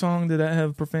Flow song? Did that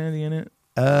have profanity in it?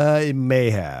 It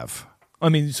may have. I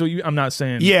mean, so I'm not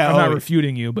saying. Yeah, I'm not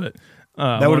refuting you, but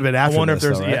That would have been after I wonder this, if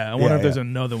there's though, right? I wonder if there's Yeah.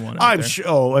 another one. out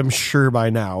there. I'm sure by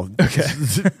now. Okay.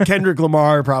 Kendrick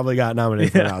Lamar probably got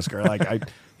nominated for an Oscar. Like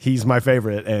he's my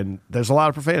favorite, and there's a lot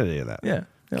of profanity in that. Yeah.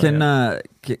 Hell yeah.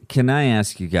 Can I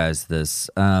ask you guys this?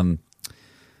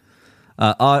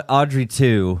 Audrey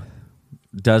 2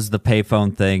 does the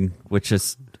payphone thing, which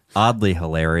is oddly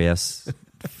hilarious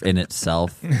in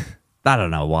itself. I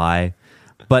don't know why,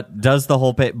 but does the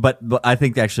whole pay. But I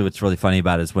think actually what's really funny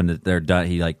about it is when they're done,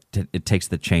 he it takes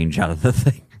the change out of the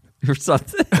thing or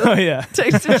something. Oh yeah.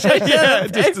 Takes the change out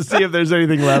of the Just to see if there's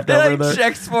anything left It, over like there.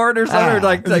 checks for it or something. Or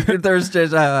like there's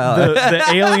just The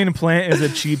alien plant is a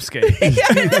cheapskate.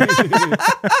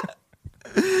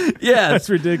 yeah, That's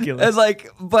ridiculous. It's like,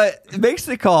 but it makes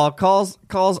the calls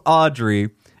Audrey,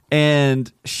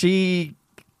 and she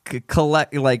it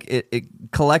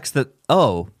collects that.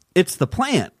 Oh, it's the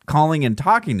plant calling and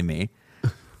talking to me.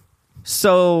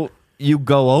 So you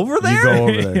go over there. You go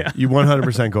over there. You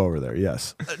 100% go over there.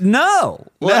 Yes. No.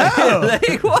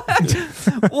 Like, what?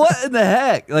 What in the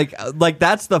heck? Like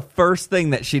that's the first thing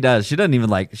that she does. She doesn't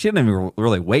even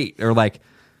really wait, or like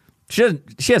she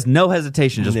has no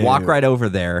hesitation. Just walk right over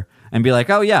there and be like,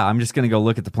 "Oh yeah, I'm just going to go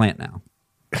look at the plant now."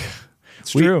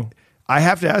 It's true. I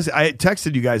have to ask. I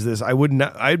texted you guys this.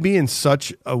 I'd be in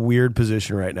such a weird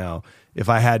position right now if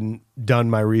I hadn't done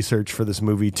my research for this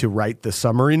movie to write the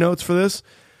summary notes for this,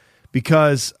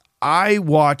 because I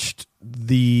watched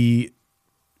the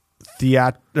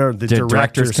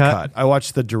director's cut. I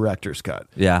watched the director's cut.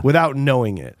 Yeah. Without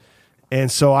knowing it. And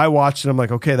so I watched it. I'm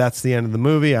like, okay, that's the end of the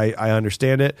movie. I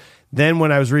understand it. Then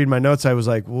when I was reading my notes, I was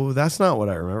like, well, that's not what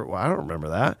I remember. Well, I don't remember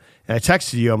that. And I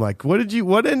texted you. I'm like, what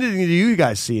ending did you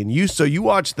guys see? And you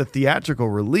watched the theatrical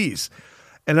release.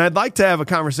 And I'd like to have a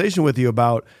conversation with you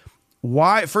about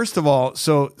why. First of all,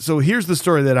 so here's the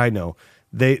story that I know.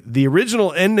 The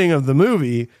original ending of the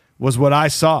movie was what I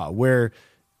saw, where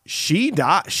she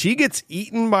gets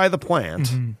eaten by the plant.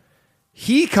 Mm-hmm.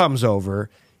 He comes over.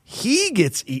 He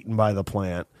gets eaten by the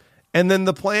plant, and then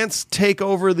the plants take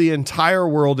over the entire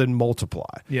world and multiply.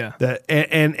 Yeah.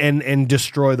 And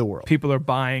destroy the world. People are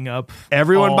buying up.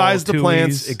 Everyone all buys the Tui's.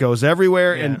 plants. It goes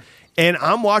everywhere. Yeah. And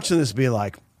I'm watching this being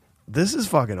like, this is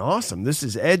fucking awesome. This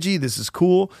is edgy. This is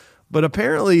cool. But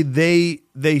apparently they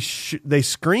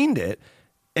screened it,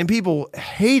 and people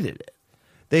hated it.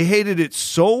 They hated it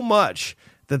so much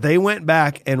that they went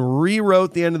back and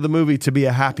rewrote the end of the movie to be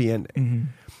a happy ending. Mm-hmm.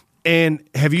 And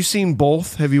have you seen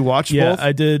both? Have you watched both?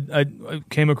 I did. I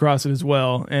came across it as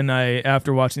well, and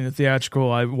after watching the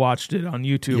theatrical, I watched it on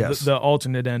YouTube. Yes. The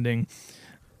alternate ending.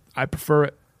 I prefer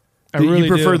it. I really you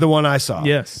prefer do. the one I saw.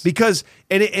 Yes. Because,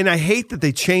 and I hate that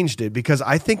they changed it because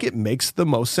I think it makes the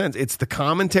most sense. It's the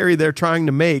commentary they're trying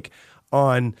to make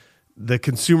on the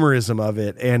consumerism of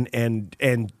it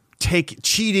and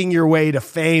cheating your way to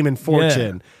fame and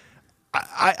fortune.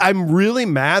 Yeah. I'm really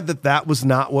mad that was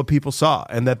not what people saw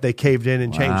and that they caved in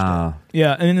and changed it.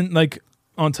 Yeah. And then, like,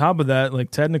 on top of that, like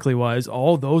technically wise,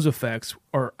 all those effects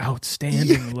are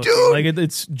outstanding looking. Dude. Like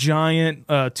it's giant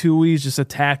Tui's just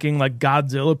attacking like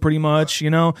Godzilla pretty much, you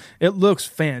know? It looks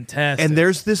fantastic. And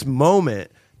there's this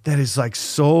moment that is like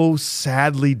so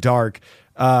sadly dark.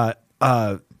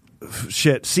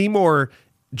 Seymour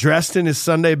dressed in his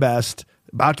Sunday best,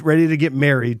 ready to get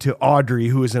married to Audrey,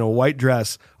 who is in a white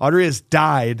dress. Audrey has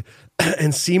died,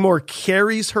 and Seymour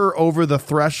carries her over the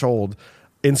threshold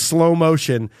in slow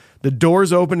motion. The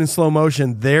doors open in slow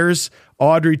motion. There's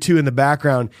Audrey, too, in the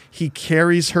background. He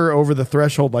carries her over the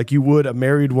threshold like you would a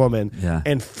married woman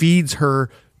and feeds her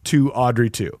to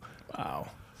Audrey, too. Wow.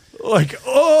 Like,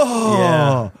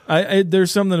 Yeah.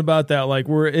 There's something about that, like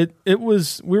where we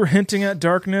were hinting at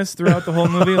darkness throughout the whole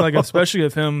movie, like especially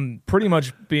of him pretty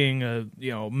much being a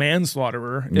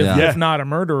manslaughterer, if not a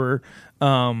murderer.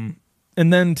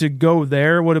 And then to go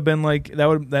there would have been like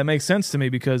that makes sense to me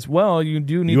because you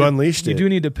do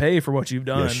need to pay for what you've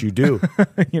done. Yes, you do.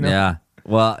 You know? Yeah.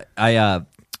 Well,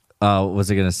 what was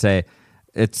I gonna say?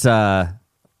 It's all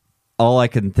I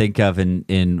can think of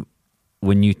in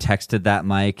when you texted that,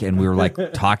 Mike, and we were like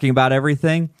talking about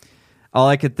everything. All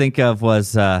I could think of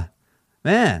was,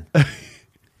 man.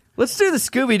 Let's do the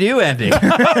Scooby-Doo ending.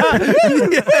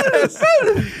 Yes.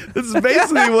 That's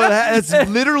basically that's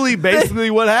literally basically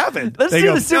what happened. Let's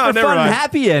do the super fun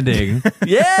happy ending.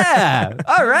 Yeah.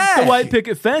 All right. The white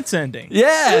picket fence ending.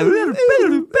 Yeah.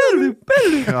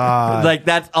 God. Like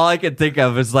that's all I could think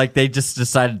of is like they just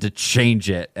decided to change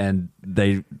it and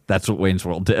that's what Wayne's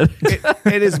World did.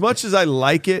 And as much as I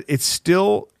like it, it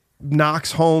still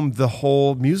knocks home the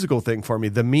whole musical thing for me.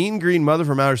 The Mean Green Mother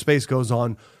from Outer Space goes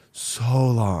on so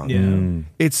long. Yeah.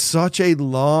 It's such a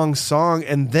long song.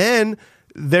 And then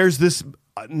there's this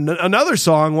another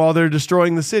song while they're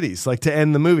destroying the cities, like to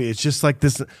end the movie. It's just like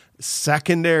this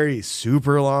secondary,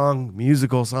 super long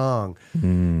musical song.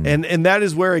 And that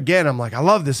is where, again, I'm like, I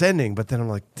love this ending. But then I'm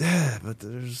like, but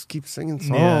they just keep singing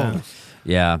songs.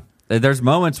 Yeah. There's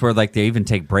moments where like they even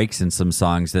take breaks in some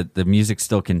songs that the music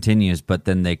still continues, but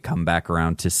then they come back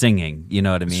around to singing. You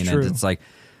know what I mean? It's true. And it's like,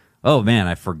 oh man,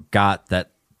 I forgot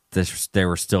that they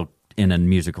were still in a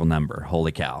musical number.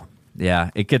 Holy cow. Yeah,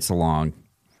 it gets along.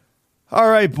 All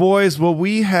right, boys. Well,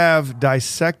 we have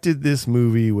dissected this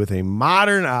movie with a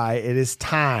modern eye. It is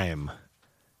time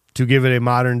to give it a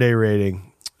modern day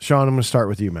rating. Sean, I'm going to start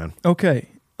with you, man. Okay.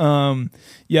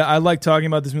 Yeah, I like talking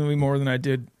about this movie more than I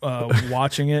did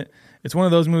watching it. It's one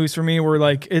of those movies for me where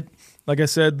like I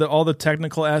said, all the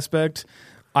technical aspect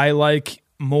I like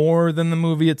more than the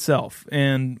movie itself.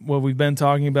 And what we've been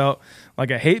talking about,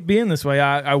 like I hate being this way.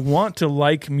 I want to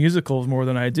like musicals more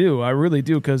than I do. I really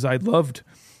do, because I loved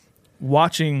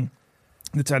watching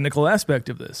the technical aspect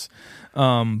of this.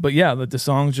 But yeah, the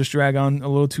songs just drag on a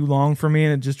little too long for me,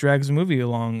 and it just drags the movie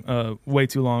along way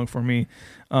too long for me.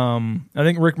 I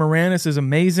think Rick Moranis is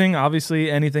amazing.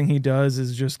 Obviously, anything he does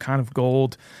is just kind of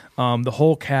gold. The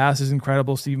whole cast is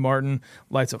incredible. Steve Martin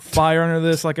lights a fire under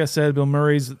this. Like I said, Bill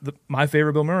Murray's my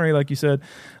favorite Bill Murray, like you said.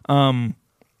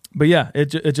 But yeah,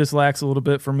 it just lacks a little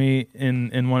bit for me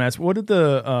in one aspect. What did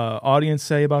the audience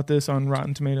say about this on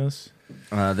Rotten Tomatoes?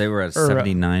 They were at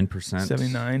 79%.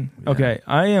 79. Yeah. Okay,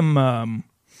 I'm a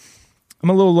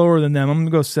little lower than them. I'm gonna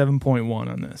go 7.1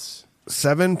 on this.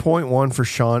 7.1 for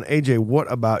Sean. AJ, what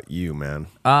about you, man?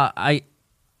 I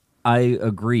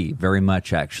agree very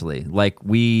much, actually. Like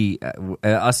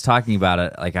us talking about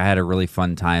it, like I had a really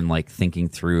fun time, like thinking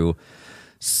through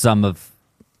some of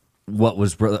what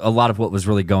was a lot of what was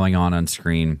really going on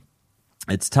screen.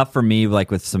 It's tough for me,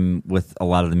 like with a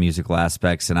lot of the musical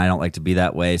aspects, and I don't like to be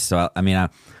that way. So I mean,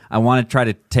 I want to try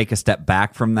to take a step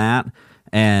back from that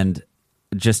and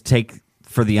just take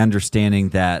for the understanding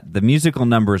that the musical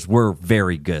numbers were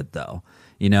very good, though,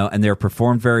 you know, and they're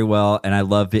performed very well. And I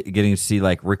love getting to see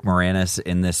like Rick Moranis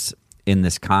in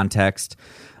this context.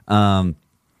 But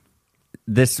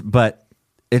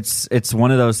it's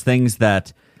one of those things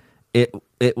that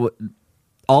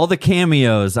all the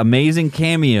cameos, amazing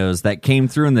cameos that came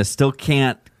through in this still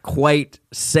can't quite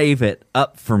save it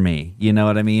up for me. You know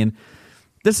what I mean?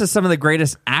 This is some of the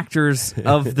greatest actors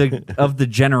of the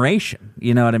generation.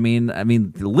 You know what I mean? I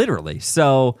mean, literally.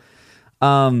 So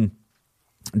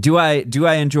Do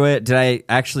I enjoy it? Did I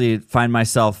actually find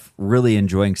myself really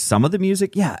enjoying some of the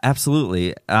music? Yeah,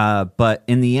 absolutely. But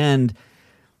in the end,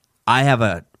 I have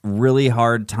a really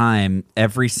hard time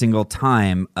every single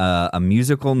time a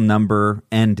musical number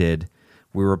ended.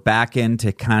 We were back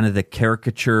into kind of the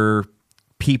caricature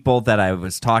people that I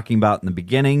was talking about in the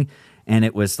beginning, and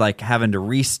it was like having to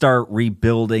restart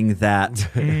rebuilding that,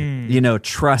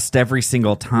 trust every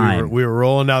single time. We were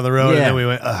rolling down the road, and then we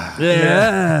went, ugh.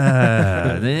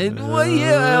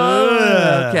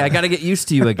 Okay, I got to get used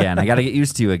to you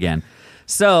again.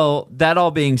 So that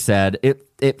all being said,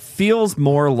 it feels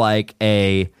more like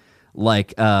a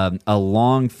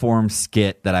long form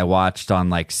skit that I watched on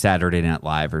like Saturday Night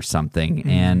Live or something.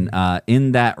 And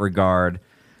in that regard,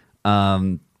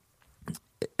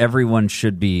 everyone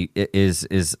should be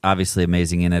is obviously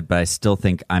amazing in it, but I still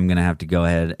think I'm going to have to go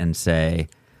ahead and say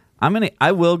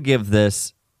I will give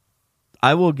this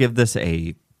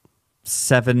a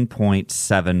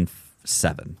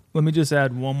 7.77. Let me just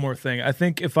add one more thing. I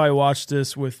think if I watched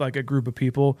this with like a group of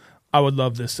people, I would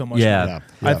love this so much. Yeah.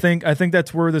 I think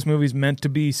that's where this movie's meant to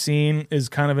be seen, is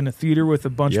kind of in a theater with a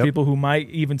bunch of people who might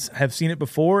even have seen it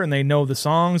before and they know the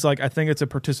songs. Like, I think it's a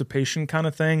participation kind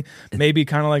of thing, maybe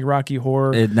kind of like Rocky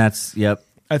Horror.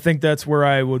 I think that's where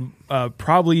I would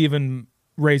probably even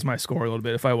raise my score a little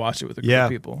bit if I watched it with a group of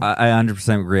people. I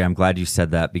 100% agree. I'm glad you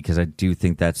said that, because I do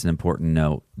think that's an important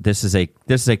note. This is a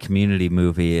community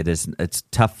movie. It's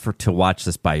tough to watch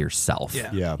this by yourself.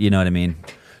 Yeah. You know what I mean?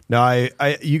 No,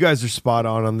 you guys are spot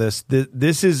on this.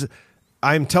 This is,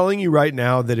 I'm telling you right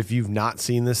now that if you've not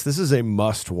seen this is a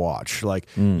must watch. Like,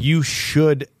 you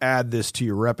should add this to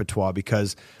your repertoire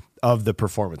because of the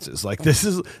performances. Like, this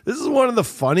is one of the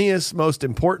funniest, most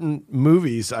important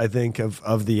movies, I think,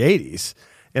 of the 80s.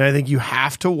 And I think you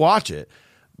have to watch it.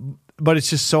 But it's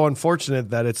just so unfortunate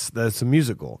that it's a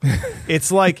musical.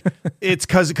 It's like, it's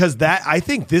because that, I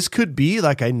think this could be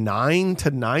like a 9 to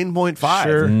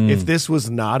 9.5 if this was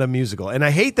not a musical. And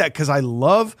I hate that because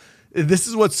this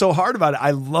is what's so hard about it. I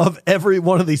love every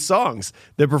one of these songs.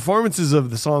 The performances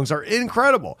of the songs are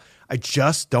incredible. I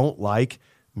just don't like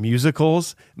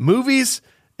musicals, movies,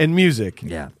 and music.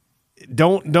 Yeah.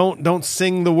 Don't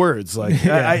sing the words. Like,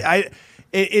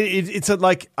 it's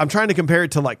like, I'm trying to compare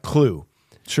it to like Clue.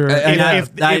 Sure. I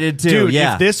did too. Dude,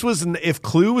 if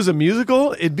Clue was a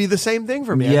musical, it'd be the same thing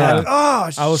for me. Yeah. Like,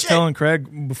 I was telling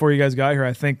Craig before you guys got here,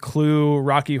 I think Clue,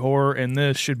 Rocky Horror, and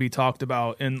this should be talked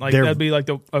about, and like that'd be like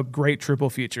a great triple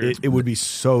feature. It would be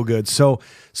so good. So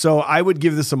I would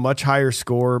give this a much higher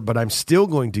score, but I'm still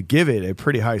going to give it a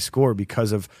pretty high score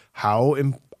because of how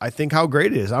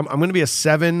great it is. I'm going to be a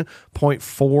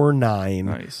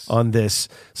 7.49 on this.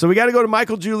 So we got to go to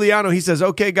Michael Giuliano. He says,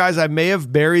 okay, guys, I may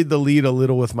have buried the lead a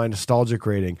little with my nostalgic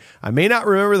rating. I may not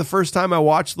remember the first time I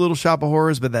watched Little Shop of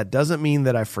Horrors, but that doesn't mean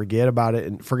that I forgot about it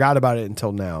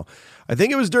until now. I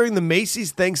think it was during the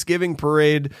Macy's Thanksgiving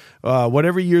Parade,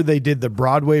 whatever year they did the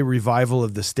Broadway revival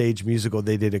of the stage musical.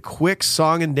 They did a quick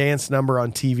song and dance number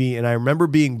on TV, and I remember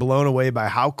being blown away by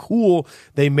how cool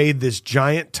they made this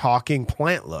giant talking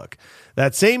plant look.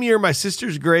 That same year, my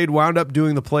sister's grade wound up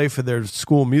doing the play for their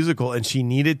school musical, and she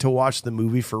needed to watch the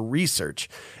movie for research.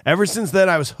 Ever since then,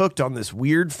 I was hooked on this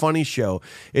weird, funny show.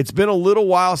 It's been a little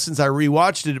while since I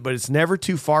rewatched it, but it's never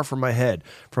too far from my head.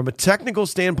 From a technical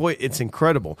standpoint, it's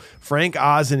incredible. Frank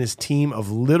Oz and his team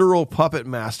of literal puppet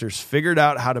masters figured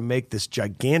out how to make this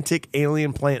gigantic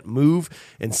alien plant move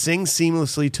and sing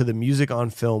seamlessly to the music on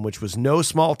film, which was no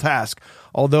small task.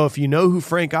 Although if you know who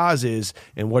Frank Oz is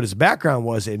and what his background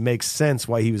was, it makes sense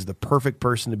why he was the perfect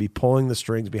person to be pulling the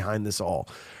strings behind this all.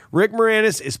 Rick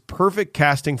Moranis is perfect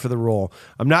casting for the role.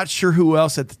 I'm not sure who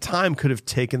else at the time could have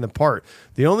taken the part.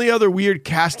 The only other weird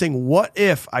casting what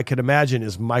if I could imagine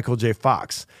is Michael J.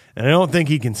 Fox. And I don't think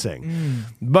he can sing.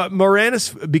 But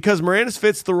because Moranis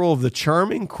fits the role of the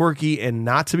charming, quirky, and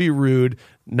not to be rude,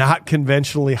 not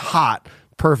conventionally hot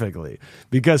perfectly,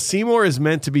 because Seymour is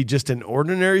meant to be just an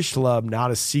ordinary schlub,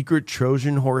 not a secret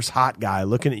Trojan horse hot guy.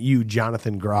 Looking at you,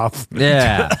 Jonathan Groff.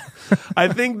 Yeah. I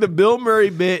think the Bill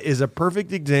Murray bit is a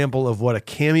perfect example of what a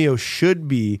cameo should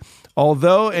be,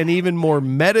 although an even more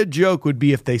meta joke would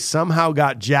be if they somehow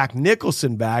got Jack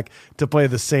Nicholson back to play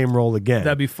the same role again.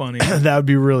 That'd be funny. That would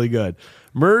be really good.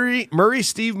 Murray,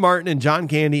 Steve Martin, and John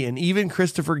Candy, and even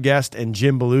Christopher Guest and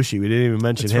Jim Belushi, we didn't even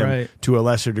mention him to a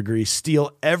lesser degree,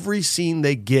 steal every scene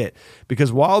they get,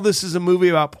 because while this is a movie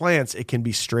about plants, it can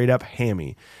be straight up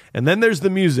hammy. And then there's the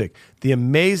music. The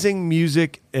amazing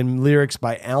music and lyrics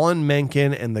by Alan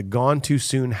Menken and the Gone Too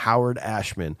Soon Howard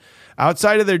Ashman.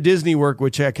 Outside of their Disney work,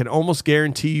 which I can almost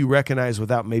guarantee you recognize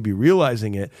without maybe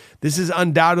realizing it, this is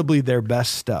undoubtedly their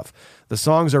best stuff. The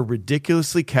songs are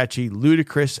ridiculously catchy,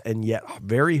 ludicrous, and yet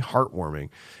very heartwarming.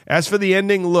 As for the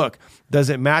ending, look, does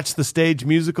it match the stage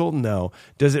musical? No.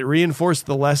 Does it reinforce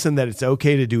the lesson that it's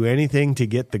okay to do anything to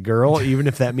get the girl, even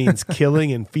if that means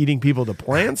killing and feeding people to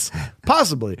plants?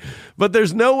 Possibly. But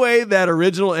there's no way that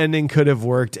original ending could have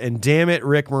worked, and damn it,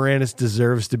 Rick Moranis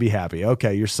deserves to be happy.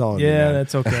 Okay, you're selling me. Yeah, now.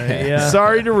 that's okay. Yeah.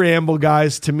 Sorry to ramble,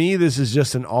 guys. To me, this is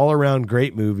just an all-around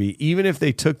great movie. Even if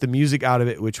they took the music out of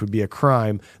it, which would be a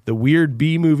crime, the weird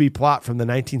B-movie plot from the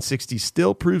 1960s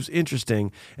still proves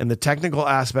interesting, and the technical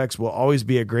aspects will always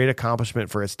be a great accomplishment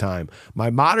for its time. My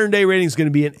modern-day rating is going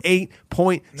to be an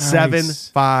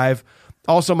 8.75. Nice.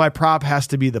 Also, my prop has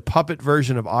to be the puppet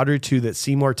version of Audrey 2 that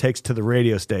Seymour takes to the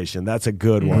radio station. That's a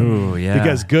good one. Ooh, yeah.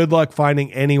 Because good luck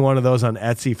finding any one of those on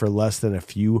Etsy for less than a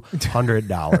few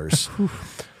 $100s.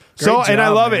 So, and I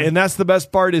job, love man. it. And that's the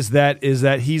best part is that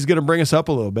he's going to bring us up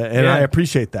a little bit. And Yeah. I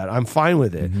appreciate that. I'm fine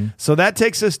with it. So that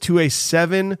takes us to a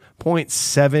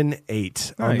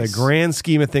 7.78 on the Nice. grand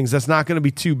scheme of things. That's not going to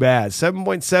be too bad.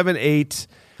 7.78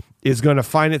 is going to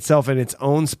find itself in its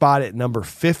own spot at number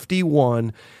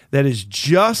 51. That is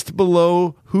just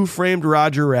below Who Framed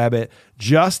Roger Rabbit,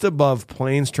 just above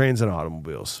Planes, Trains, and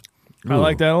Automobiles. I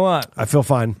like that a lot. I feel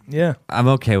fine. Yeah. I'm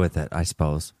okay with it, I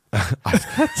suppose.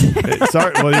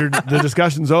 Sorry, well, the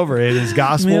discussion's over. It is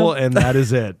gospel, and that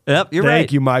is it. Yep, you're Thank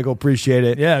right. you, Michael. Appreciate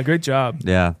it. Yeah, great job.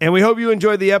 Yeah. And we hope you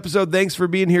enjoyed the episode. Thanks for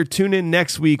being here. Tune in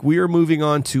next week. We are moving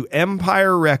on to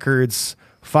Empire Records,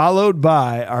 followed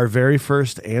by our very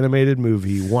first animated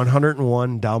movie,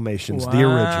 101 Dalmatians, the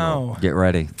original. Wow. Get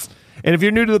ready. And if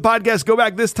you're new to the podcast, go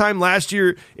back this time last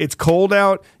year. It's cold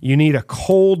out. You need a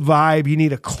cold vibe. You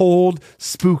need a cold,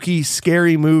 spooky,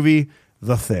 scary movie.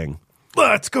 The Thing.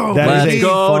 Let's go. Let's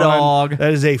go, dog.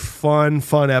 That is a fun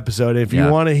episode. If you Yeah.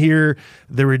 want to hear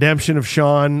the redemption of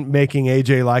Sean making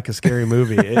AJ like a scary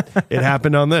movie, it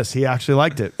happened on this. He actually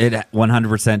liked it. It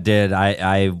 100% did.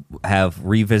 I have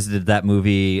revisited that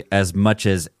movie as much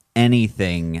as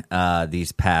anything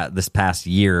this past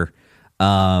year,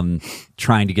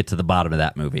 trying to get to the bottom of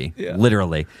that movie. Yeah.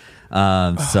 Literally.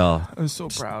 So I'm so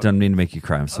proud. don't mean to make you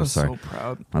cry. I'm so I'm sorry. so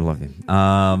proud. I love you.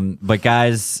 But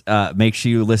guys, make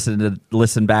sure you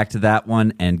listen back to that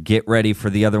one and get ready for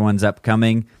the other ones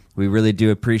upcoming. We really do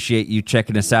appreciate you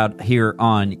checking us out here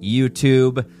on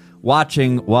YouTube,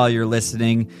 watching while you're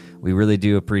listening. We really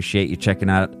do appreciate you checking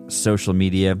out social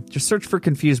media. Just search for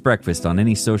Confused Breakfast on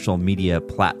any social media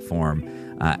platform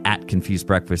at Confused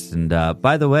Breakfast. And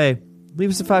by the way, leave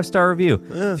us a 5-star review.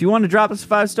 If you want to drop us a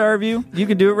 5-star review, you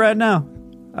can do it right now,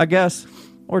 I guess,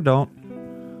 or don't.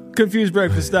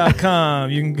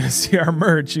 ConfusedBreakfast.com. You can go see our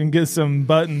merch. You can get some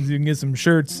buttons. You can get some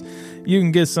shirts. You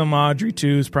can get some Audrey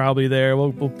 2s probably there.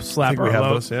 We'll slap our we have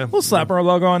logo. those, yeah. We'll slap our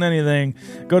logo on anything.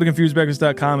 Go to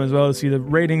ConfusedBreakfast.com as well to see the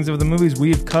ratings of the movies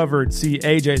we've covered. See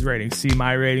AJ's ratings. See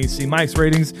my ratings. See Mike's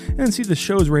ratings. And see the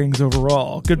show's ratings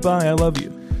overall. Goodbye. I love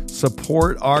you.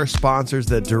 Support our sponsors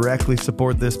that directly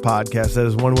support this podcast. That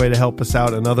is one way to help us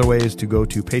out. Another way is to go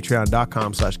to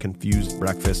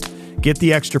patreon.com/confusedbreakfast. Get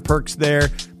the extra perks there.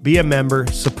 Be a member.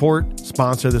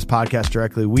 Sponsor this podcast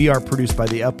directly. We are produced by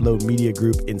the Upload Media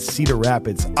Group in Cedar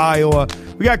Rapids, Iowa.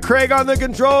 We got Craig on the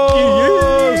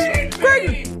controls.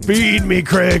 Feed me,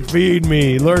 Craig. Feed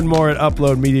me. Learn more at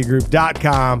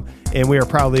uploadmediagroup.com. And we are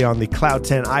proudly on the Cloud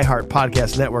 10 iHeart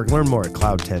Podcast Network. Learn more at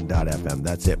cloud10.fm.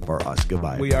 That's it for us.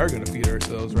 Goodbye. We are going to feed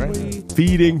ourselves, right?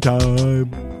 Feeding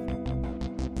time.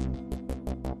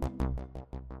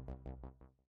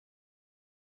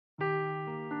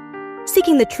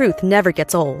 Seeking the truth never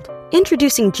gets old.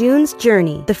 Introducing June's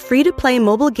Journey, the free-to-play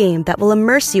mobile game that will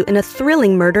immerse you in a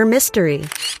thrilling murder mystery.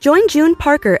 Join June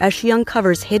Parker as she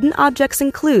uncovers hidden objects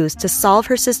and clues to solve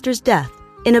her sister's death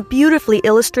in a beautifully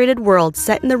illustrated world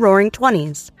set in the Roaring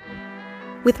 '20s.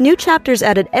 With new chapters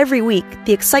added every week,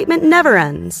 the excitement never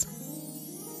ends.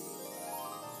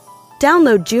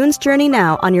 Download June's Journey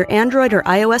now on your Android or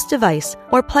iOS device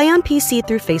or play on PC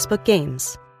through Facebook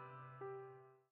Games.